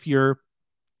even if you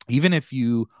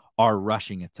are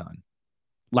rushing a ton,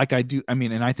 like I do,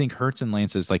 and I think Hurts and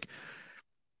Lance is like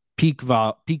peak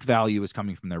value is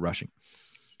coming from their rushing.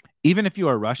 Even if you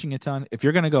are rushing a ton, if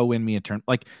you're going to go win me a turn,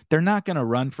 like they're not going to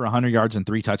run for 100 yards and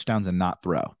 3 touchdowns and not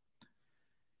throw.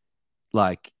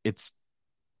 Like it's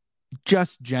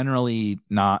just generally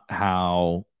not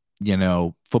how,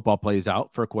 football plays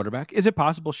out for a quarterback. Is it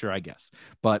possible? Sure, I guess.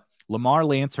 But Lamar,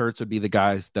 Lance, Hurts would be the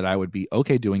guys that I would be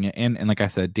okay doing it. And like I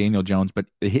said, Daniel Jones, but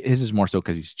his is more so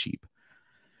because he's cheap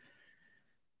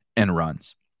and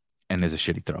runs and is a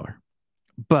shitty thrower.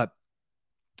 But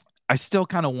I still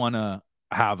kind of want to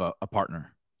have a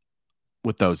partner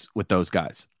with those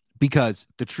guys because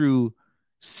the true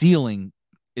ceiling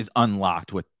is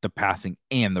unlocked with the passing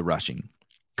and the rushing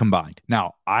combined.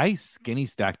 Now, I skinny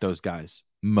stack those guys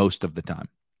most of the time.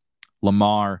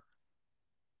 Lamar,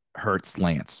 Hurts,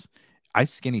 Lance. I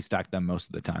skinny stack them most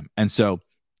of the time. And so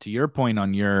to your point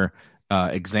on your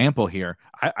example here,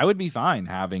 I would be fine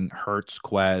having Hurts,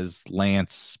 Quez,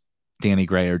 Lance, Danny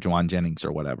Gray, or Juwan Jennings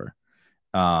or whatever.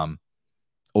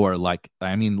 Or Lance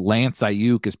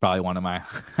Ayuk is probably one of my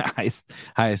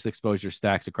highest exposure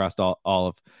stacks across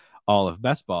all of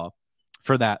best ball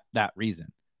for that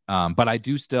reason. But I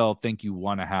do still think you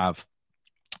want to have,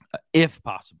 if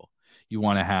possible, you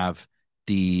want to have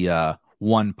the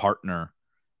one partner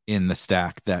in the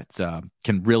stack that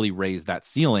can really raise that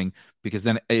ceiling, because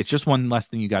then it's just one less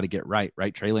thing you got to get right.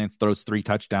 Trey Lance throws 3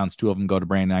 touchdowns. 2 of them go to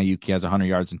Brandon Ayuk. He has 100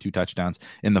 yards and 2 touchdowns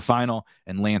in the final,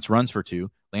 and Lance runs for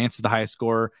 2. Lance is the highest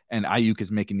scorer, and Ayuk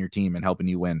is making your team and helping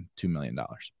you win $2 million.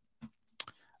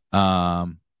 All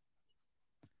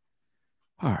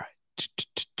right.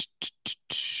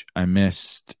 I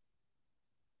missed.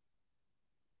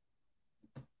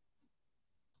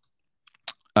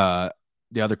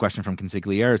 The other question from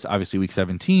Consigliere is obviously week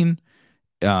 17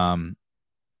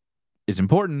 is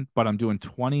important, but I'm doing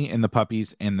 20 in the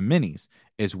puppies and the minis.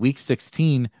 Is week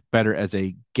 16 better as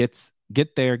a gets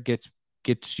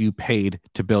you paid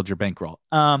to build your bankroll?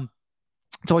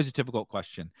 It's always a difficult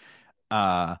question.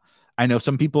 I know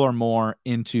some people are more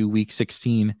into week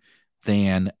 16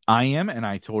 than I am, and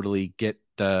I totally get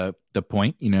the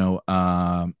point.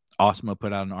 Osmo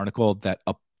put out an article that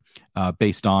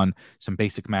based on some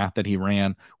basic math that he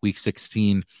ran week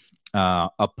 16,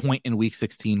 a point in week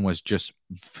 16 was just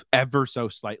ever so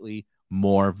slightly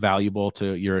more valuable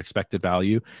to your expected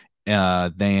value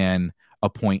than a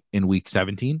point in week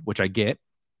 17, which I get.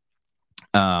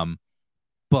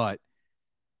 But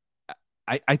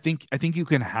I think you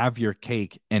can have your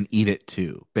cake and eat it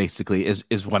too, basically,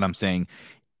 is what I'm saying.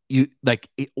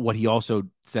 What he also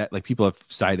said, like people have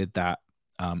cited that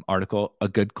article, a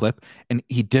good clip, and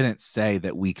he didn't say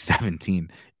that week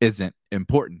 17 isn't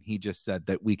important. He just said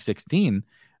that week 16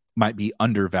 might be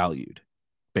undervalued,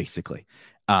 basically.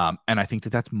 And I think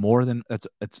that's more than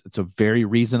it's a very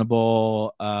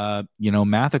reasonable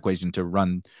math equation to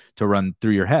run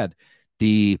through your head.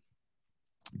 The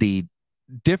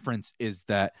difference is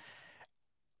that,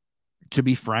 to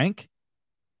be frank,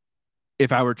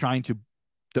 if I were trying to,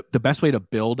 the best way to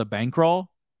build a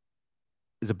bankroll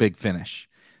is a big finish.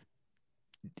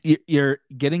 You're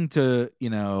getting to,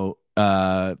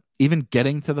 even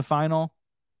getting to the final,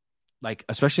 like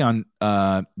especially on,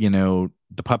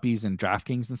 the puppies and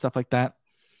DraftKings and stuff like that,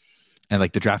 and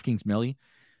like the DraftKings Millie,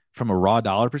 from a raw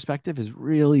dollar perspective, is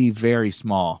really very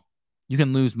small. You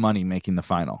can lose money making the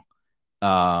final.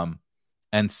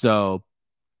 And so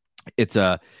it's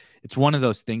one of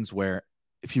those things where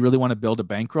if you really want to build a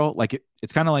bankroll, like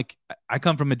it's kind of like I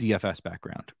come from a DFS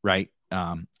background, right?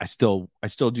 I still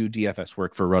do DFS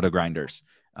work for Roto Grinders.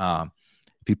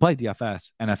 If you play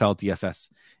DFS, NFL DFS,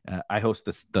 I host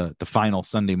the final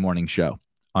Sunday morning show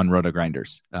on Roto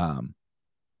Grinders,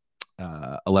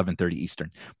 11:30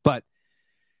 Eastern. But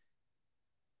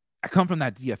I come from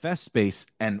that DFS space,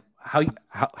 and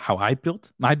how I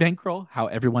built my bankroll, how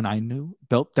everyone I knew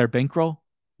built their bankroll,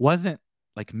 wasn't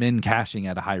like min cashing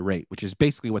at a high rate, which is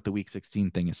basically what the Week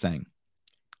 16 thing is saying.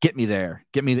 Get me there,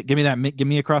 give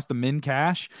me across the min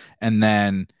cash, and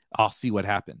then I'll see what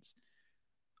happens.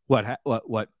 How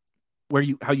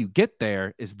you get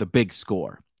there is the big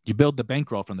score. You build the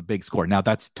bankroll from the big score. Now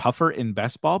that's tougher in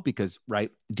best ball because,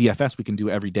 right, DFS we can do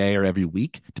every day or every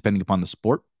week depending upon the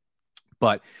sport.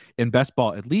 But in best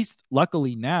ball, at least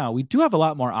luckily now, we do have a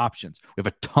lot more options. We have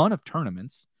a ton of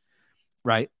tournaments,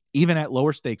 right? Even at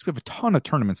lower stakes, we have a ton of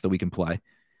tournaments that we can play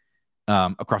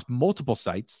across multiple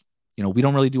sites. You know, we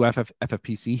don't really do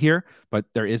FFPC here, but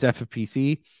there is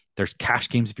FFPC. There's cash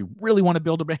games. If you really want to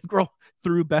build a bankroll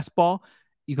through best ball,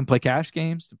 you can play cash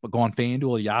games, but go on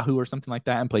FanDuel or Yahoo or something like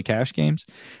that and play cash games.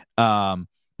 But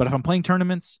if I'm playing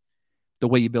tournaments, the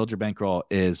way you build your bankroll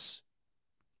is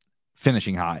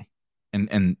finishing high.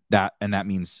 And that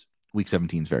means Week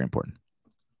 17 is very important.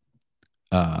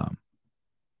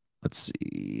 Let's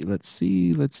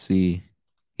see.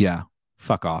 Yeah,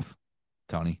 fuck off,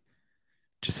 Tony.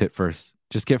 Just hit first.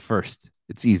 Just get first.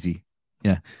 It's easy.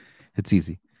 Yeah, it's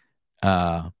easy.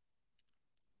 Let's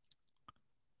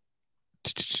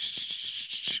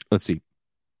see.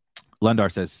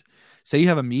 Lendar says, say you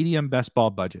have a medium best ball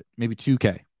budget, maybe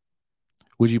 2K.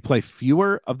 Would you play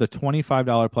fewer of the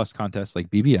 $25 plus contests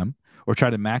like BBM, or try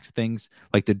to max things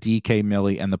like the DK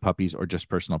Millie and the puppies, or just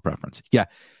personal preference? Yeah,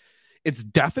 it's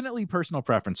definitely personal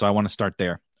preference. So I want to start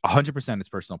there. 100% it's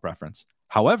personal preference.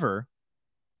 However,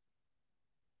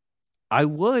 I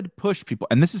would push people,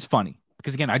 and this is funny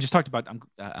because, again, I just talked about,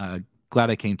 I'm glad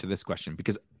I came to this question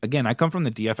because, again, I come from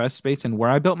the DFS space, and where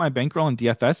I built my bankroll in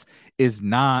DFS is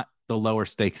not the lower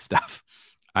stakes stuff.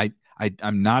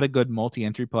 I'm not a good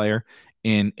multi-entry player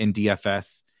in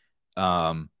DFS.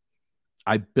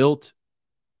 I built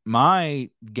my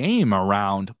game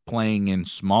around playing in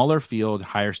smaller field,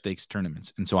 higher stakes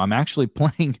tournaments. And so I'm actually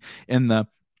playing in the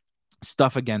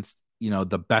stuff against, you know,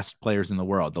 the best players in the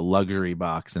world, the luxury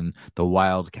box and the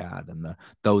wildcat and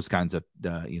those kinds of,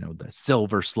 the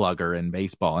silver slugger in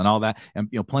baseball and all that. And,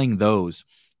 playing those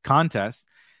contests,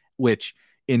 which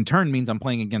in turn means I'm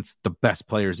playing against the best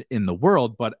players in the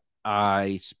world, but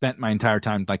I spent my entire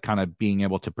time like kind of being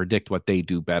able to predict what they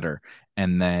do better.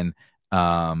 And then,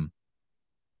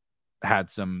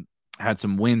 had some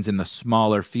wins in the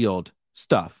smaller field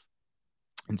stuff.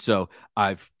 And so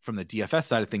I've, from the DFS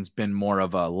side of things, been more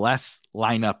of a less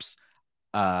lineups,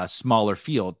 smaller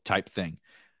field type thing.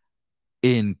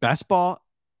 In best ball,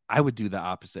 I would do the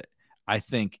opposite. I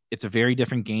think it's a very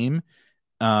different game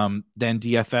than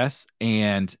DFS.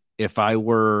 And if I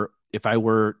were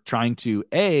trying to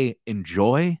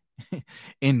enjoy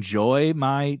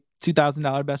my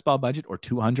 $2,000 best ball budget or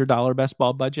 $200 best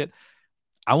ball budget,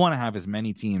 I want to have as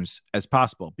many teams as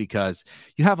possible because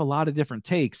you have a lot of different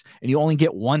takes and you only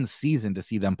get one season to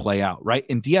see them play out, right?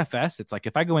 In DFS, it's like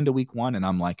if I go into week 1 and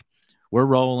I'm like, we're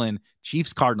rolling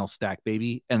Chiefs Cardinals stack,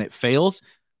 baby, and it fails,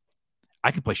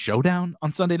 I could play Showdown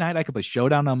on Sunday night. I could play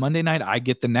Showdown on Monday night. I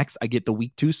get the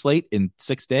week 2 slate in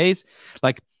 6 days.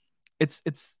 Like it's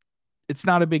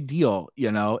not a big deal,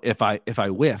 if I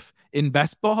whiff. In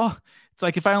best ball, it's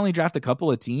like if I only draft a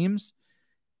couple of teams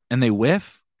and they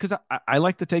whiff, because I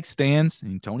like to take stands,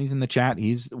 and Tony's in the chat.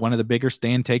 He's one of the bigger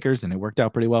stand takers, and it worked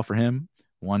out pretty well for him.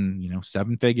 Won,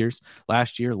 7 figures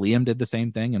last year. Liam did the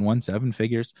same thing and won 7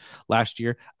 figures last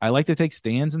year. I like to take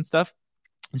stands and stuff.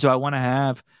 So I want to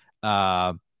have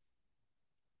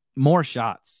more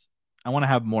shots. I want to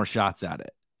have more shots at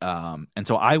it. And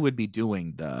so I would be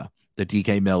doing the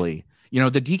DK Millie.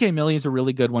 The DK Millie is a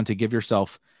really good one to give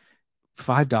yourself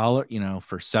 $5,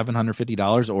 for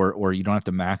 $750, or you don't have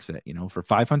to max it, for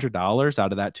 $500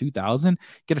 out of that 2,000,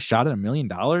 get a shot at $1 million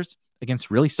against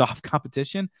really soft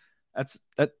competition.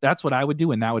 That's what I would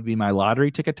do. And that would be my lottery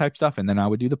ticket type stuff. And then I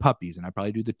would do the puppies, and I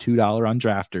probably do the $2 on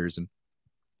drafters and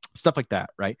stuff like that.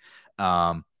 Right.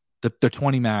 The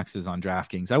 20 maxes on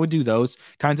DraftKings. I would do those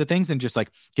kinds of things and just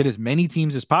like get as many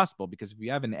teams as possible, because if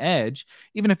you have an edge,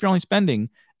 even if you're only spending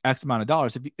X amount of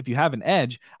dollars, if you have an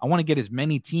edge, I want to get as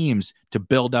many teams to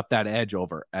build up that edge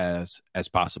over as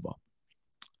possible.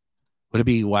 Would it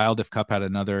be wild if Cup had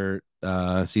another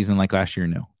season like last year?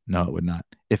 No, it would not.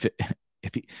 If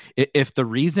If the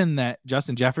reason that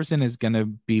Justin Jefferson is going to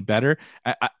be better,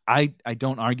 I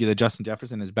don't argue that Justin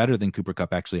Jefferson is better than Cooper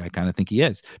Kupp. Actually, I kind of think he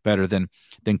is better than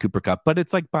Cooper Kupp, but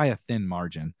it's like by a thin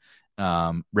margin,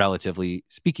 relatively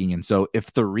speaking. And so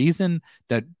if the reason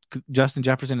that Justin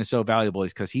Jefferson is so valuable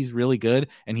is because he's really good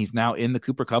and he's now in the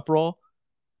Cooper Kupp role,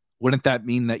 wouldn't that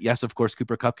mean that, yes, of course,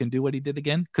 Cooper Kupp can do what he did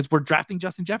again? Because we're drafting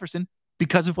Justin Jefferson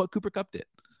because of what Cooper Kupp did.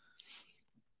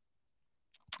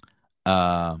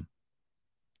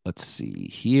 Let's see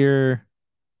here.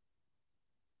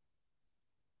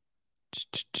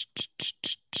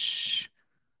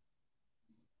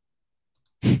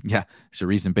 Yeah, there's a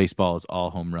reason baseball is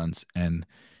all home runs and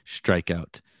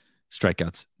strikeouts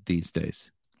these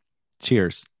days.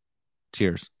 Cheers,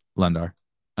 Lundar.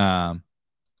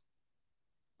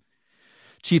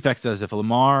 Chief X says, if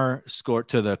Lamar scored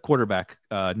to the quarterback,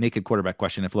 naked quarterback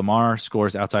question, if Lamar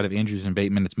scores outside of Andrews and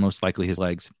Bateman, it's most likely his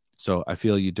legs. So I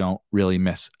feel you don't really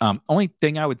miss. Only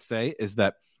thing I would say is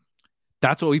that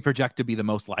that's what we project to be the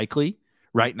most likely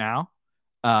right now.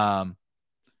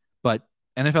 But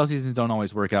NFL seasons don't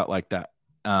always work out like that.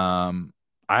 I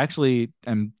actually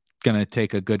am going to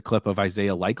take a good clip of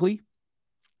Isaiah Likely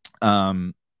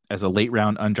as a late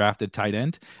round undrafted tight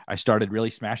end. I started really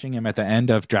smashing him at the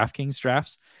end of DraftKings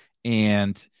drafts,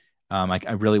 and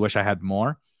I really wish I had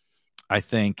more. I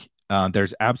think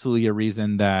there's absolutely a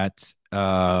reason that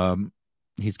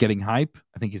he's getting hype.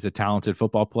 I think he's a talented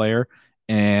football player,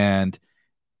 and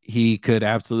he could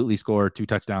absolutely score 2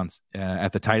 touchdowns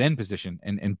at the tight end position.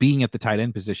 And being at the tight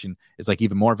end position is like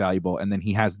even more valuable. And then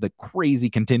he has the crazy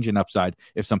contingent upside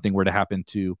if something were to happen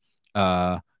to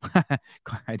I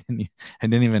didn't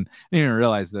even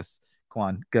realize this,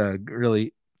 Quan.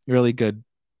 Really good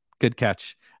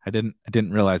catch. I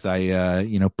didn't realize I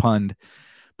punned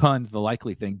the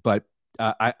Likely thing, but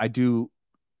I do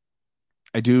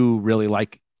really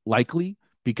like Likely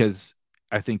because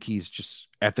I think he's just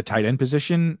at the tight end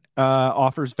position,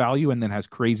 offers value and then has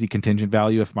crazy contingent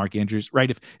value if Mark Andrews,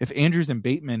 right? If Andrews and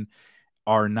Bateman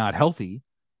are not healthy,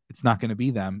 it's not going to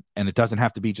be them, and it doesn't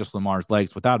have to be just Lamar's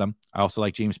legs without him. I also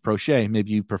like James Prochet.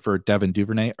 Maybe you prefer Devin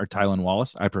Duvernay or Tylan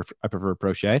Wallace. I prefer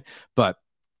Prochet, but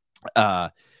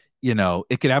it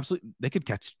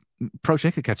could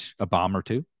Prochet could catch a bomb or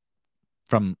two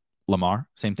from Lamar.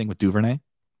 Same thing with Duvernay.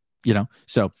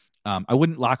 So I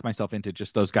wouldn't lock myself into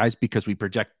just those guys because we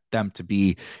project them to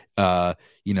be, the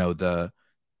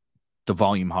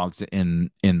volume hogs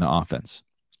in the offense.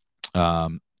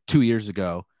 2 years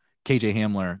ago, KJ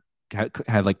Hamler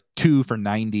had like 2 for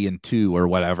 90 and 2 or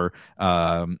whatever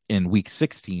in week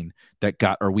 16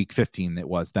 or week 15 it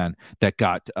was then that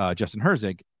got Justin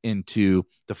Herzig into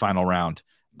the final round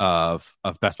of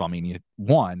Best Ball Mania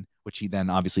 1, which he then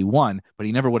obviously won, but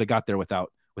he never would have got there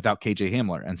without KJ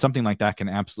Hamler. And something like that can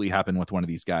absolutely happen with one of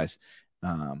these guys.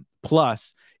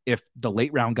 Plus, if the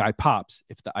late round guy pops,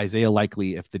 if the Isaiah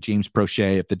Likely, if the James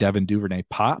Prochet, if the Devin Duvernay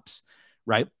pops,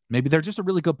 right? Maybe they're just a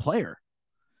really good player.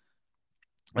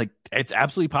 Like, it's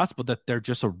absolutely possible that they're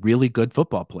just a really good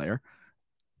football player.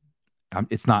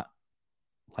 It's not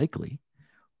likely,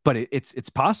 but it's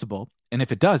possible. And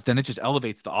if it does, then it just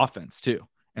elevates the offense too.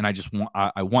 And I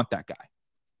want that guy.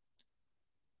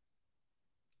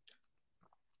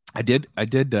 I did.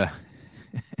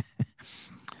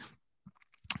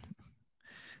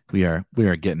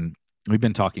 We've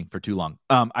been talking for too long.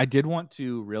 I did want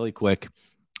to really quick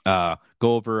go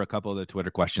over a couple of the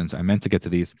Twitter questions. I meant to get to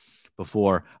these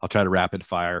before. I'll try to rapid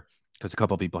fire because a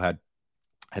couple of people had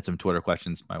some Twitter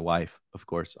questions. My wife, of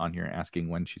course, on here asking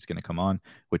when she's going to come on,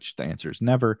 which the answer is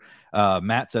never.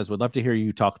 Matt says, would love to hear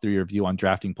you talk through your view on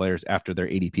drafting players after their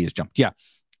ADP is jumped. Yeah.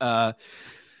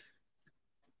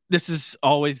 This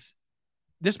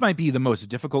might be the most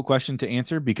difficult question to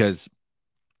answer because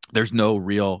there's no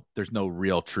real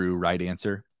true right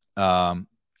answer. The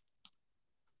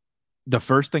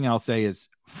first thing I'll say is,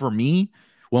 for me,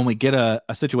 when we get a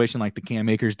situation like the Cam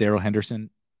Akers, Darrell Henderson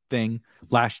thing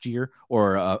last year,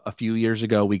 or a few years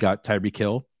ago, we got Tyreek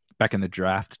Hill back in the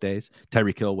draft days.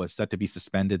 Tyreek Hill was set to be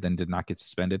suspended, then did not get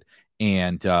suspended,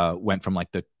 and went from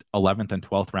like the 11th and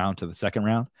 12th round to the second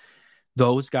round.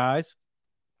 Those guys,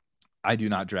 I do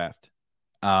not draft.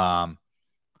 That's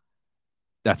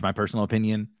my personal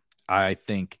opinion. I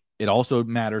think it also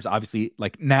matters, obviously,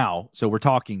 like now. So we're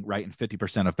talking, right, and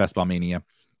 50% of Best Ball Mania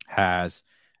has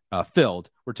filled.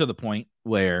 We're to the point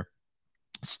where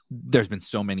there's been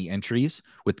so many entries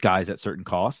with guys at certain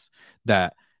costs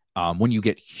that when you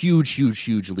get huge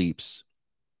leaps,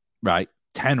 right,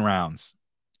 10 rounds,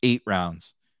 8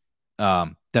 rounds,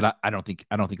 that I don't think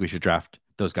we should draft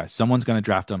those guys. Someone's going to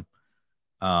draft them.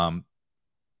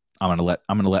 I'm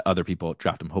gonna let other people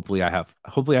draft him. Hopefully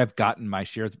I've gotten my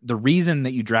shares. The reason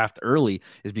that you draft early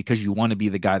is because you want to be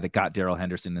the guy that got Darrell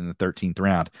Henderson in the 13th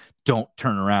round. Don't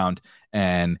turn around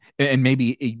and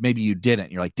maybe you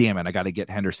didn't. You're like, damn it, I got to get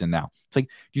Henderson now. It's like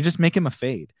you just make him a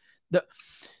fade.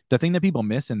 The thing that people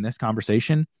miss in this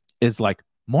conversation is like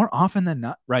more often than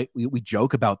not, right? We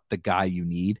joke about the guy you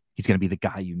need. He's going to be the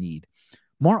guy you need.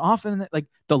 More often than like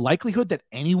the likelihood that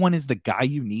anyone is the guy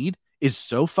you need is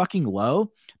so fucking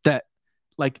low that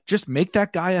like just make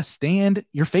that guy a stand.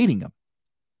 You're fading him.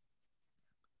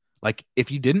 Like if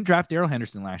you didn't draft Darrell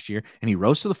Henderson last year and he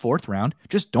rose to the 4th round,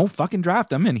 just don't fucking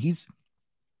draft him. And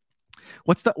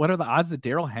what are the odds that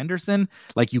Darrell Henderson,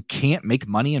 like you can't make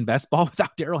money in best ball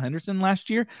without Darrell Henderson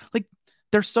last year? Like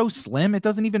they're so slim, it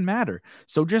doesn't even matter.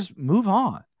 So just move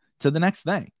on to the next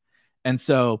thing. And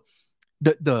so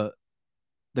the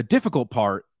difficult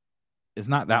part is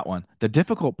not that one. The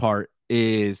difficult part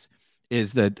is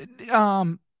that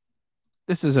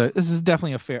this is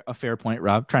definitely a fair point,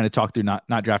 Rob. Trying to talk through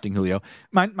not drafting Julio.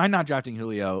 My not drafting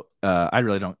Julio, I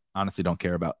really honestly don't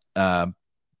care about.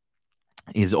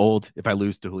 He's old. If I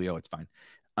lose to Julio, it's fine.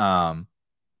 Now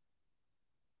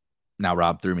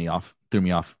Rob threw me off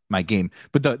my game.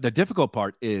 But the difficult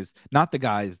part is not the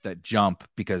guys that jump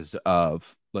because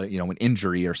of an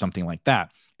injury or something like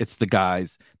that. It's the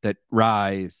guys that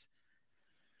rise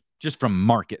just from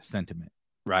market sentiment,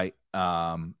 right?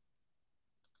 I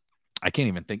can't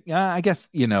even think. I guess,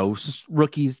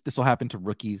 rookies. This will happen to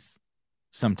rookies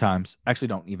sometimes. I actually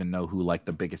don't even know who like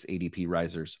the biggest ADP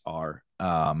risers are.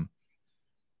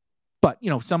 But,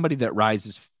 somebody that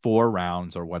rises 4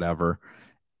 rounds or whatever,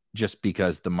 just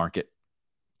because the market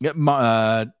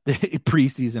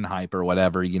preseason hype or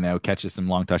whatever, catches some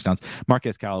long touchdowns.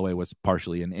 Marquez Callaway was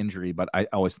partially an injury, but I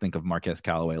always think of Marquez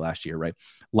Callaway last year, right?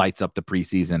 Lights up the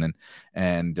preseason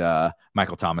and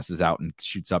Michael Thomas is out and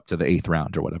shoots up to the 8th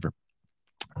round or whatever.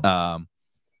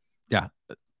 Yeah.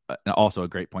 Also a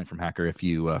great point from Hacker. If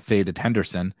you faded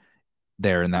Henderson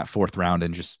there in that 4th round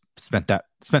and just spent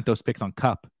those picks on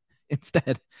Kupp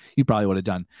instead, you probably would have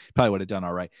done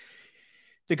all right.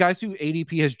 The guys who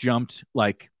ADP has jumped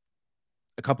like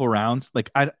a couple rounds, like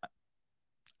I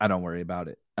don't worry about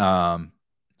it. I'm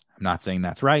not saying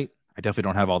that's right. I definitely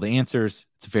don't have all the answers.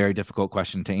 It's a very difficult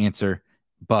question to answer,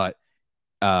 but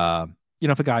if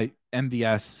a guy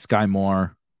MVS, Sky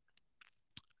Moore,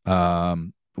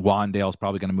 Wandale's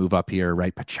probably going to move up here,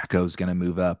 right? Pacheco's going to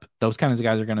move up. Those kinds of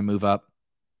guys are going to move up.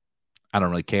 I don't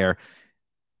really care.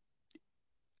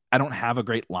 I don't have a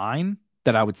great line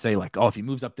that I would say like, oh, if he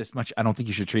moves up this much, I don't think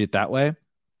you should treat it that way.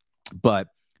 But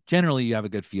generally you have a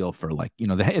good feel for like,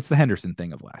 it's the Henderson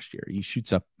thing of last year. He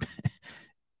shoots up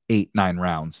 8-9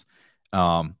 rounds,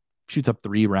 shoots up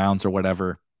 3 rounds or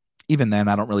whatever. Even then,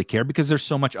 I don't really care because there's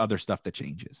so much other stuff that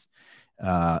changes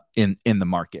in the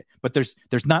market. But there's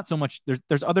not so much.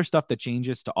 There's other stuff that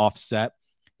changes to offset,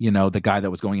 the guy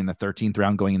that was going in the 13th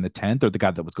round, going in the 10th, or the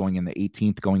guy that was going in the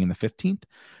 18th, going in the 15th.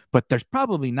 But there's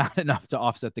probably not enough to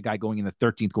offset the guy going in the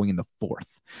 13th, going in the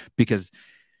 4th, because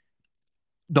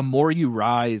the more you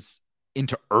rise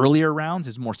into earlier rounds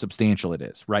is more substantial it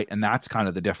is, right? And that's kind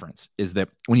of the difference, is that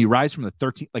when you rise from the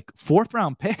 13th, like 4th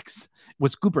round picks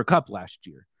was Cooper Kupp last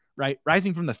year, right?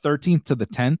 Rising from the 13th to the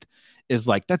 10th is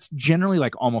like, that's generally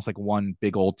like almost like one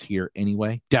big old tier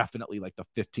anyway. Definitely like the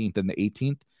 15th and the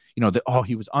 18th.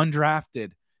 He was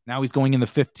undrafted. Now he's going in the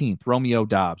 15th. Romeo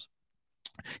Dobbs.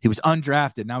 He was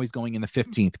undrafted. Now he's going in the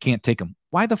 15th. Can't take him.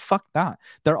 Why the fuck not?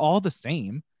 They're all the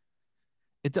same.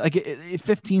 It's like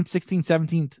 15th, 16th,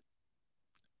 17th.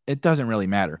 It doesn't really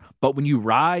matter. But when you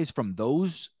rise from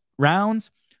those rounds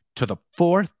to the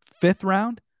 4th, 5th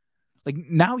round, like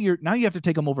now you have to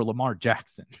take him over Lamar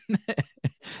Jackson,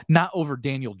 not over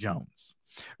Daniel Jones,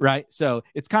 right? So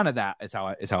it's kind of that is how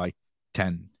I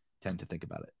tend to think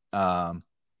about it. I'm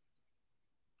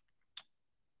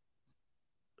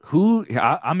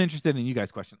interested in you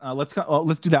guys' question. Let's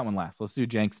do that one last. Let's do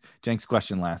Jenk's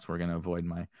question last. We're gonna avoid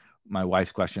my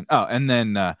wife's question. Oh, and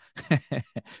then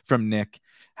from Nick,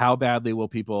 how badly will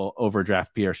people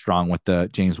overdraft Pierre Strong with the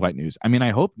James White news? I mean, I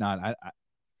hope not.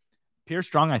 Pierre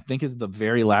Strong, I think, is the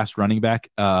very last running back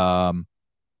in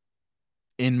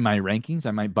my rankings.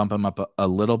 I might bump him up a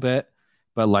little bit,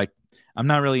 but like I'm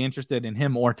not really interested in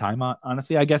him or Tymont,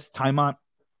 honestly. I guess Tymont,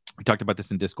 we talked about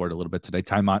this in Discord a little bit today.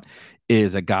 Tymont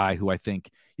is a guy who I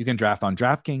think you can draft on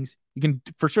DraftKings. You can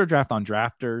for sure draft on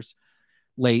drafters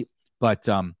late, but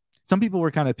some people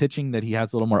were kind of pitching that he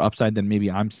has a little more upside than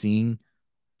maybe I'm seeing.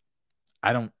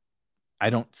 I don't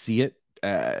see it.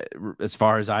 As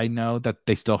far as I know, that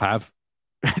they still have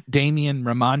Damian,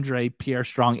 Ramondre, Pierre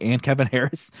Strong, and Kevin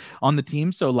Harris on the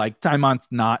team. So like Tymont's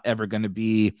not ever going to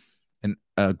be And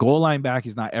a goal line back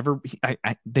is not ever.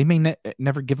 They may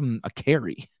never give him a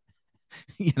carry,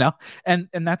 and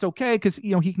that's okay because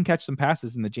he can catch some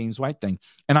passes in the James White thing.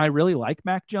 And I really like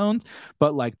Mac Jones,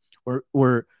 but like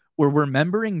we're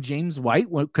remembering James White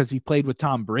because he played with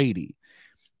Tom Brady.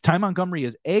 Ty Montgomery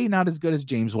is A, not as good as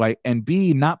James White, and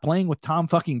B, not playing with Tom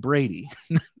fucking Brady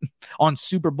on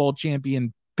Super Bowl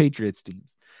champion Patriots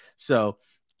teams. So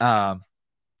I'm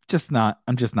just not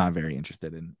very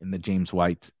interested in the James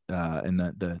White and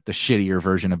the shittier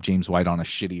version of James White on a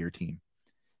shittier team.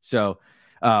 So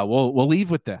we'll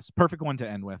leave with this. Perfect one to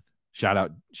end with. Shout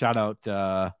out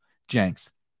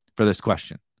Jenks for this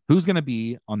question. Who's going to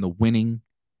be on the winning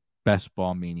Best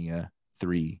Ball Mania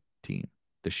 3 team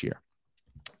this year?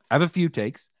 I have a few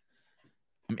takes.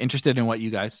 I'm interested in what you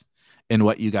guys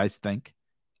think.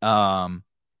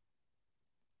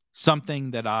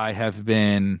 Something that I have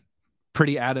been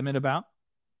pretty adamant about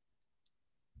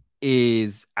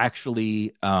is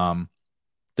actually the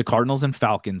Cardinals and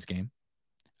Falcons game.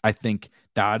 I think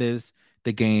that is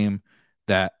the game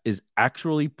that is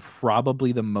actually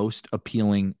probably the most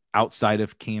appealing outside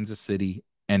of Kansas City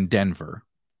and Denver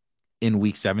in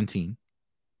Week 17.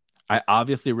 I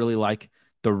obviously really like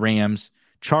the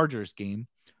Rams-Chargers game,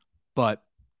 but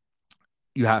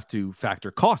you have to factor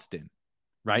cost in,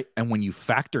 right? And when you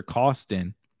factor cost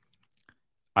in,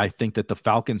 I think that the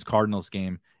Falcons-Cardinals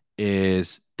game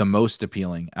is the most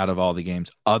appealing out of all the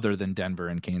games other than Denver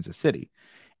and Kansas City.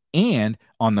 And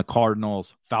on the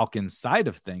Cardinals-Falcons side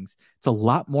of things, it's a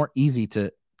lot more easy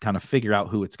to kind of figure out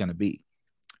who it's going to be.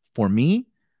 For me,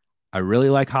 I really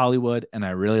like Hollywood and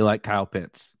I really like Kyle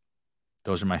Pitts.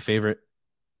 Those are my favorite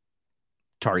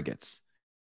targets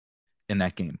in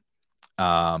that game.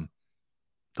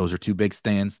 Those are two big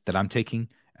stands that I'm taking,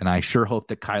 and I sure hope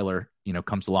that Kyler,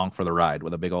 comes along for the ride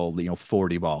with a big old,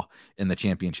 40 ball in the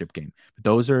championship game. But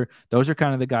those are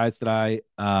kind of the guys that I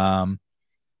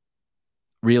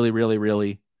really, really,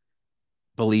 really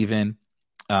believe in.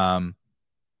 Jamar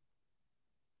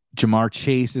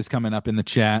Chase is coming up in the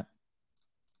chat.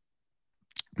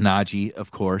 Najee,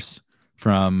 of course,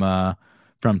 from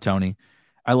Tony.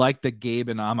 I like that Gabe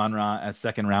and Amon-Ra as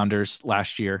second rounders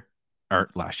next year.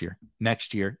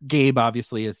 Gabe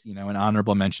obviously is, an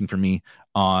honorable mention for me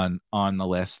on the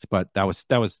list, but that was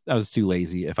too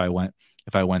lazy if I went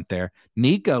there.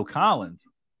 Nico Collins.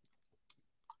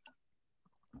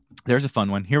 There's a fun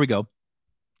one. Here we go.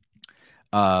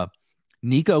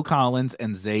 Nico Collins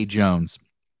and Zay Jones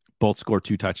both score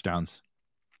 2 touchdowns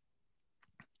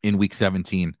in Week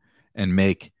 17 and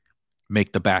make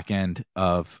the back end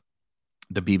of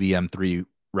the BBM3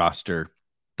 roster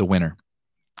the winner.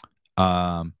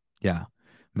 McKenzie's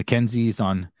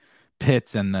on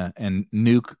Pitts and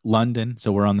Nuke London,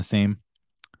 so we're on the same.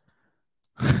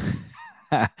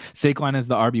 Saquon is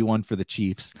the RB1 for the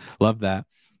Chiefs. Love that.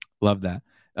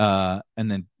 And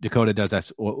then Dakota does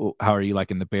ask, how are you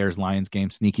liking the Bears-Lions game?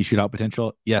 Sneaky shootout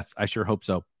potential? Yes, I sure hope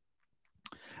so.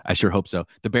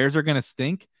 The Bears are going to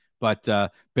stink, but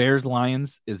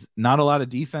Bears-Lions is not a lot of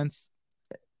defense.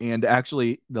 And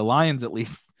actually, the Lions at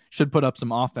least should put up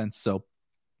some offense. So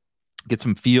get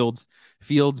some Fields,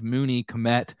 Mooney,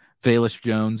 Kmet, Velus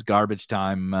Jones, garbage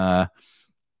time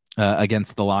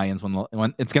against the Lions.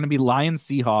 When it's going to be Lions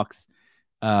Seahawks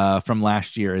from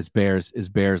last year is Bears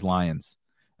Lions.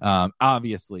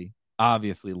 Obviously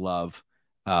love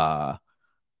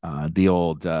the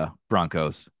old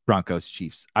Broncos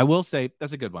Chiefs. I will say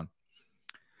that's a good one.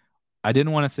 I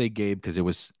didn't want to say Gabe because it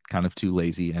was kind of too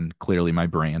lazy and clearly my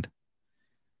brand.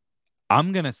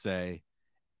 I'm going to say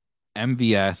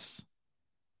MVS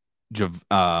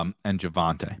and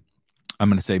Javonte. I'm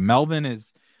going to say Melvin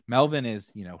is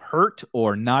hurt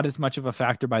or not as much of a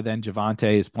factor by then.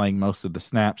 Javonte is playing most of the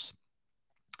snaps.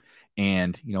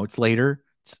 And, it's later.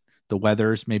 The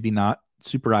weather's maybe not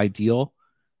super ideal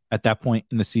at that point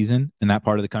in the season in that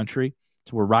part of the country.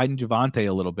 So we're riding Javonte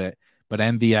a little bit, but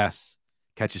MVS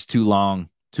catches two long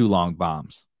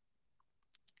bombs.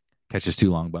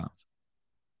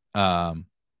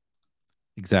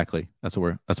 Exactly. That's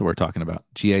what we're talking about.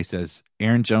 GA says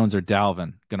Aaron Jones or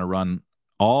Dalvin gonna run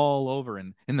all over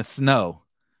in the snow.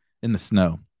 This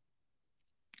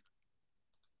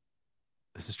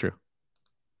is true.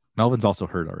 Melvin's also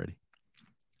hurt already.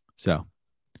 So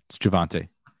it's Javonte.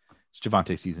 It's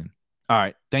Javonte season. All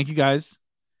right. Thank you guys.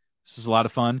 This was a lot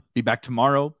of fun. Be back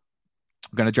tomorrow.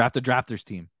 We're going to draft the drafters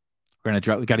team. We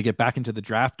got to get back into the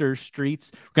drafters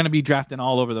streets. We're going to be drafting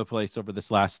all over the place over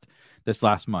this last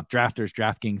month. Drafters,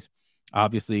 DraftKings,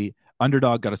 obviously.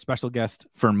 Underdog got a special guest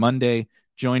for Monday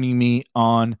joining me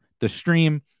on the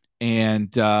stream,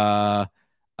 and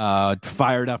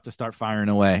fired up to start firing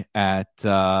away at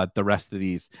the rest of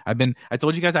these. I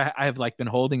told you guys I have like been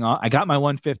holding on. I got my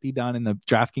 150 done in the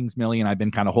DraftKings million. I've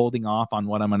been kind of holding off on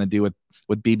what I'm going to do with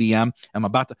BBM.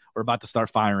 We're about to start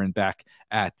firing back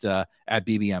at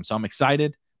BBM. So I'm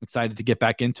excited to get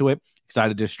back into it.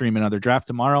 Excited to stream another draft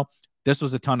tomorrow. This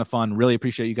was a ton of fun. Really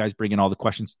appreciate you guys bringing all the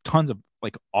questions. Tons of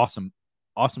like awesome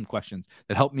questions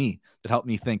that help me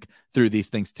think through these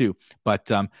things too. But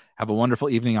have a wonderful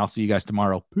evening. I'll see you guys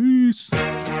tomorrow. Peace.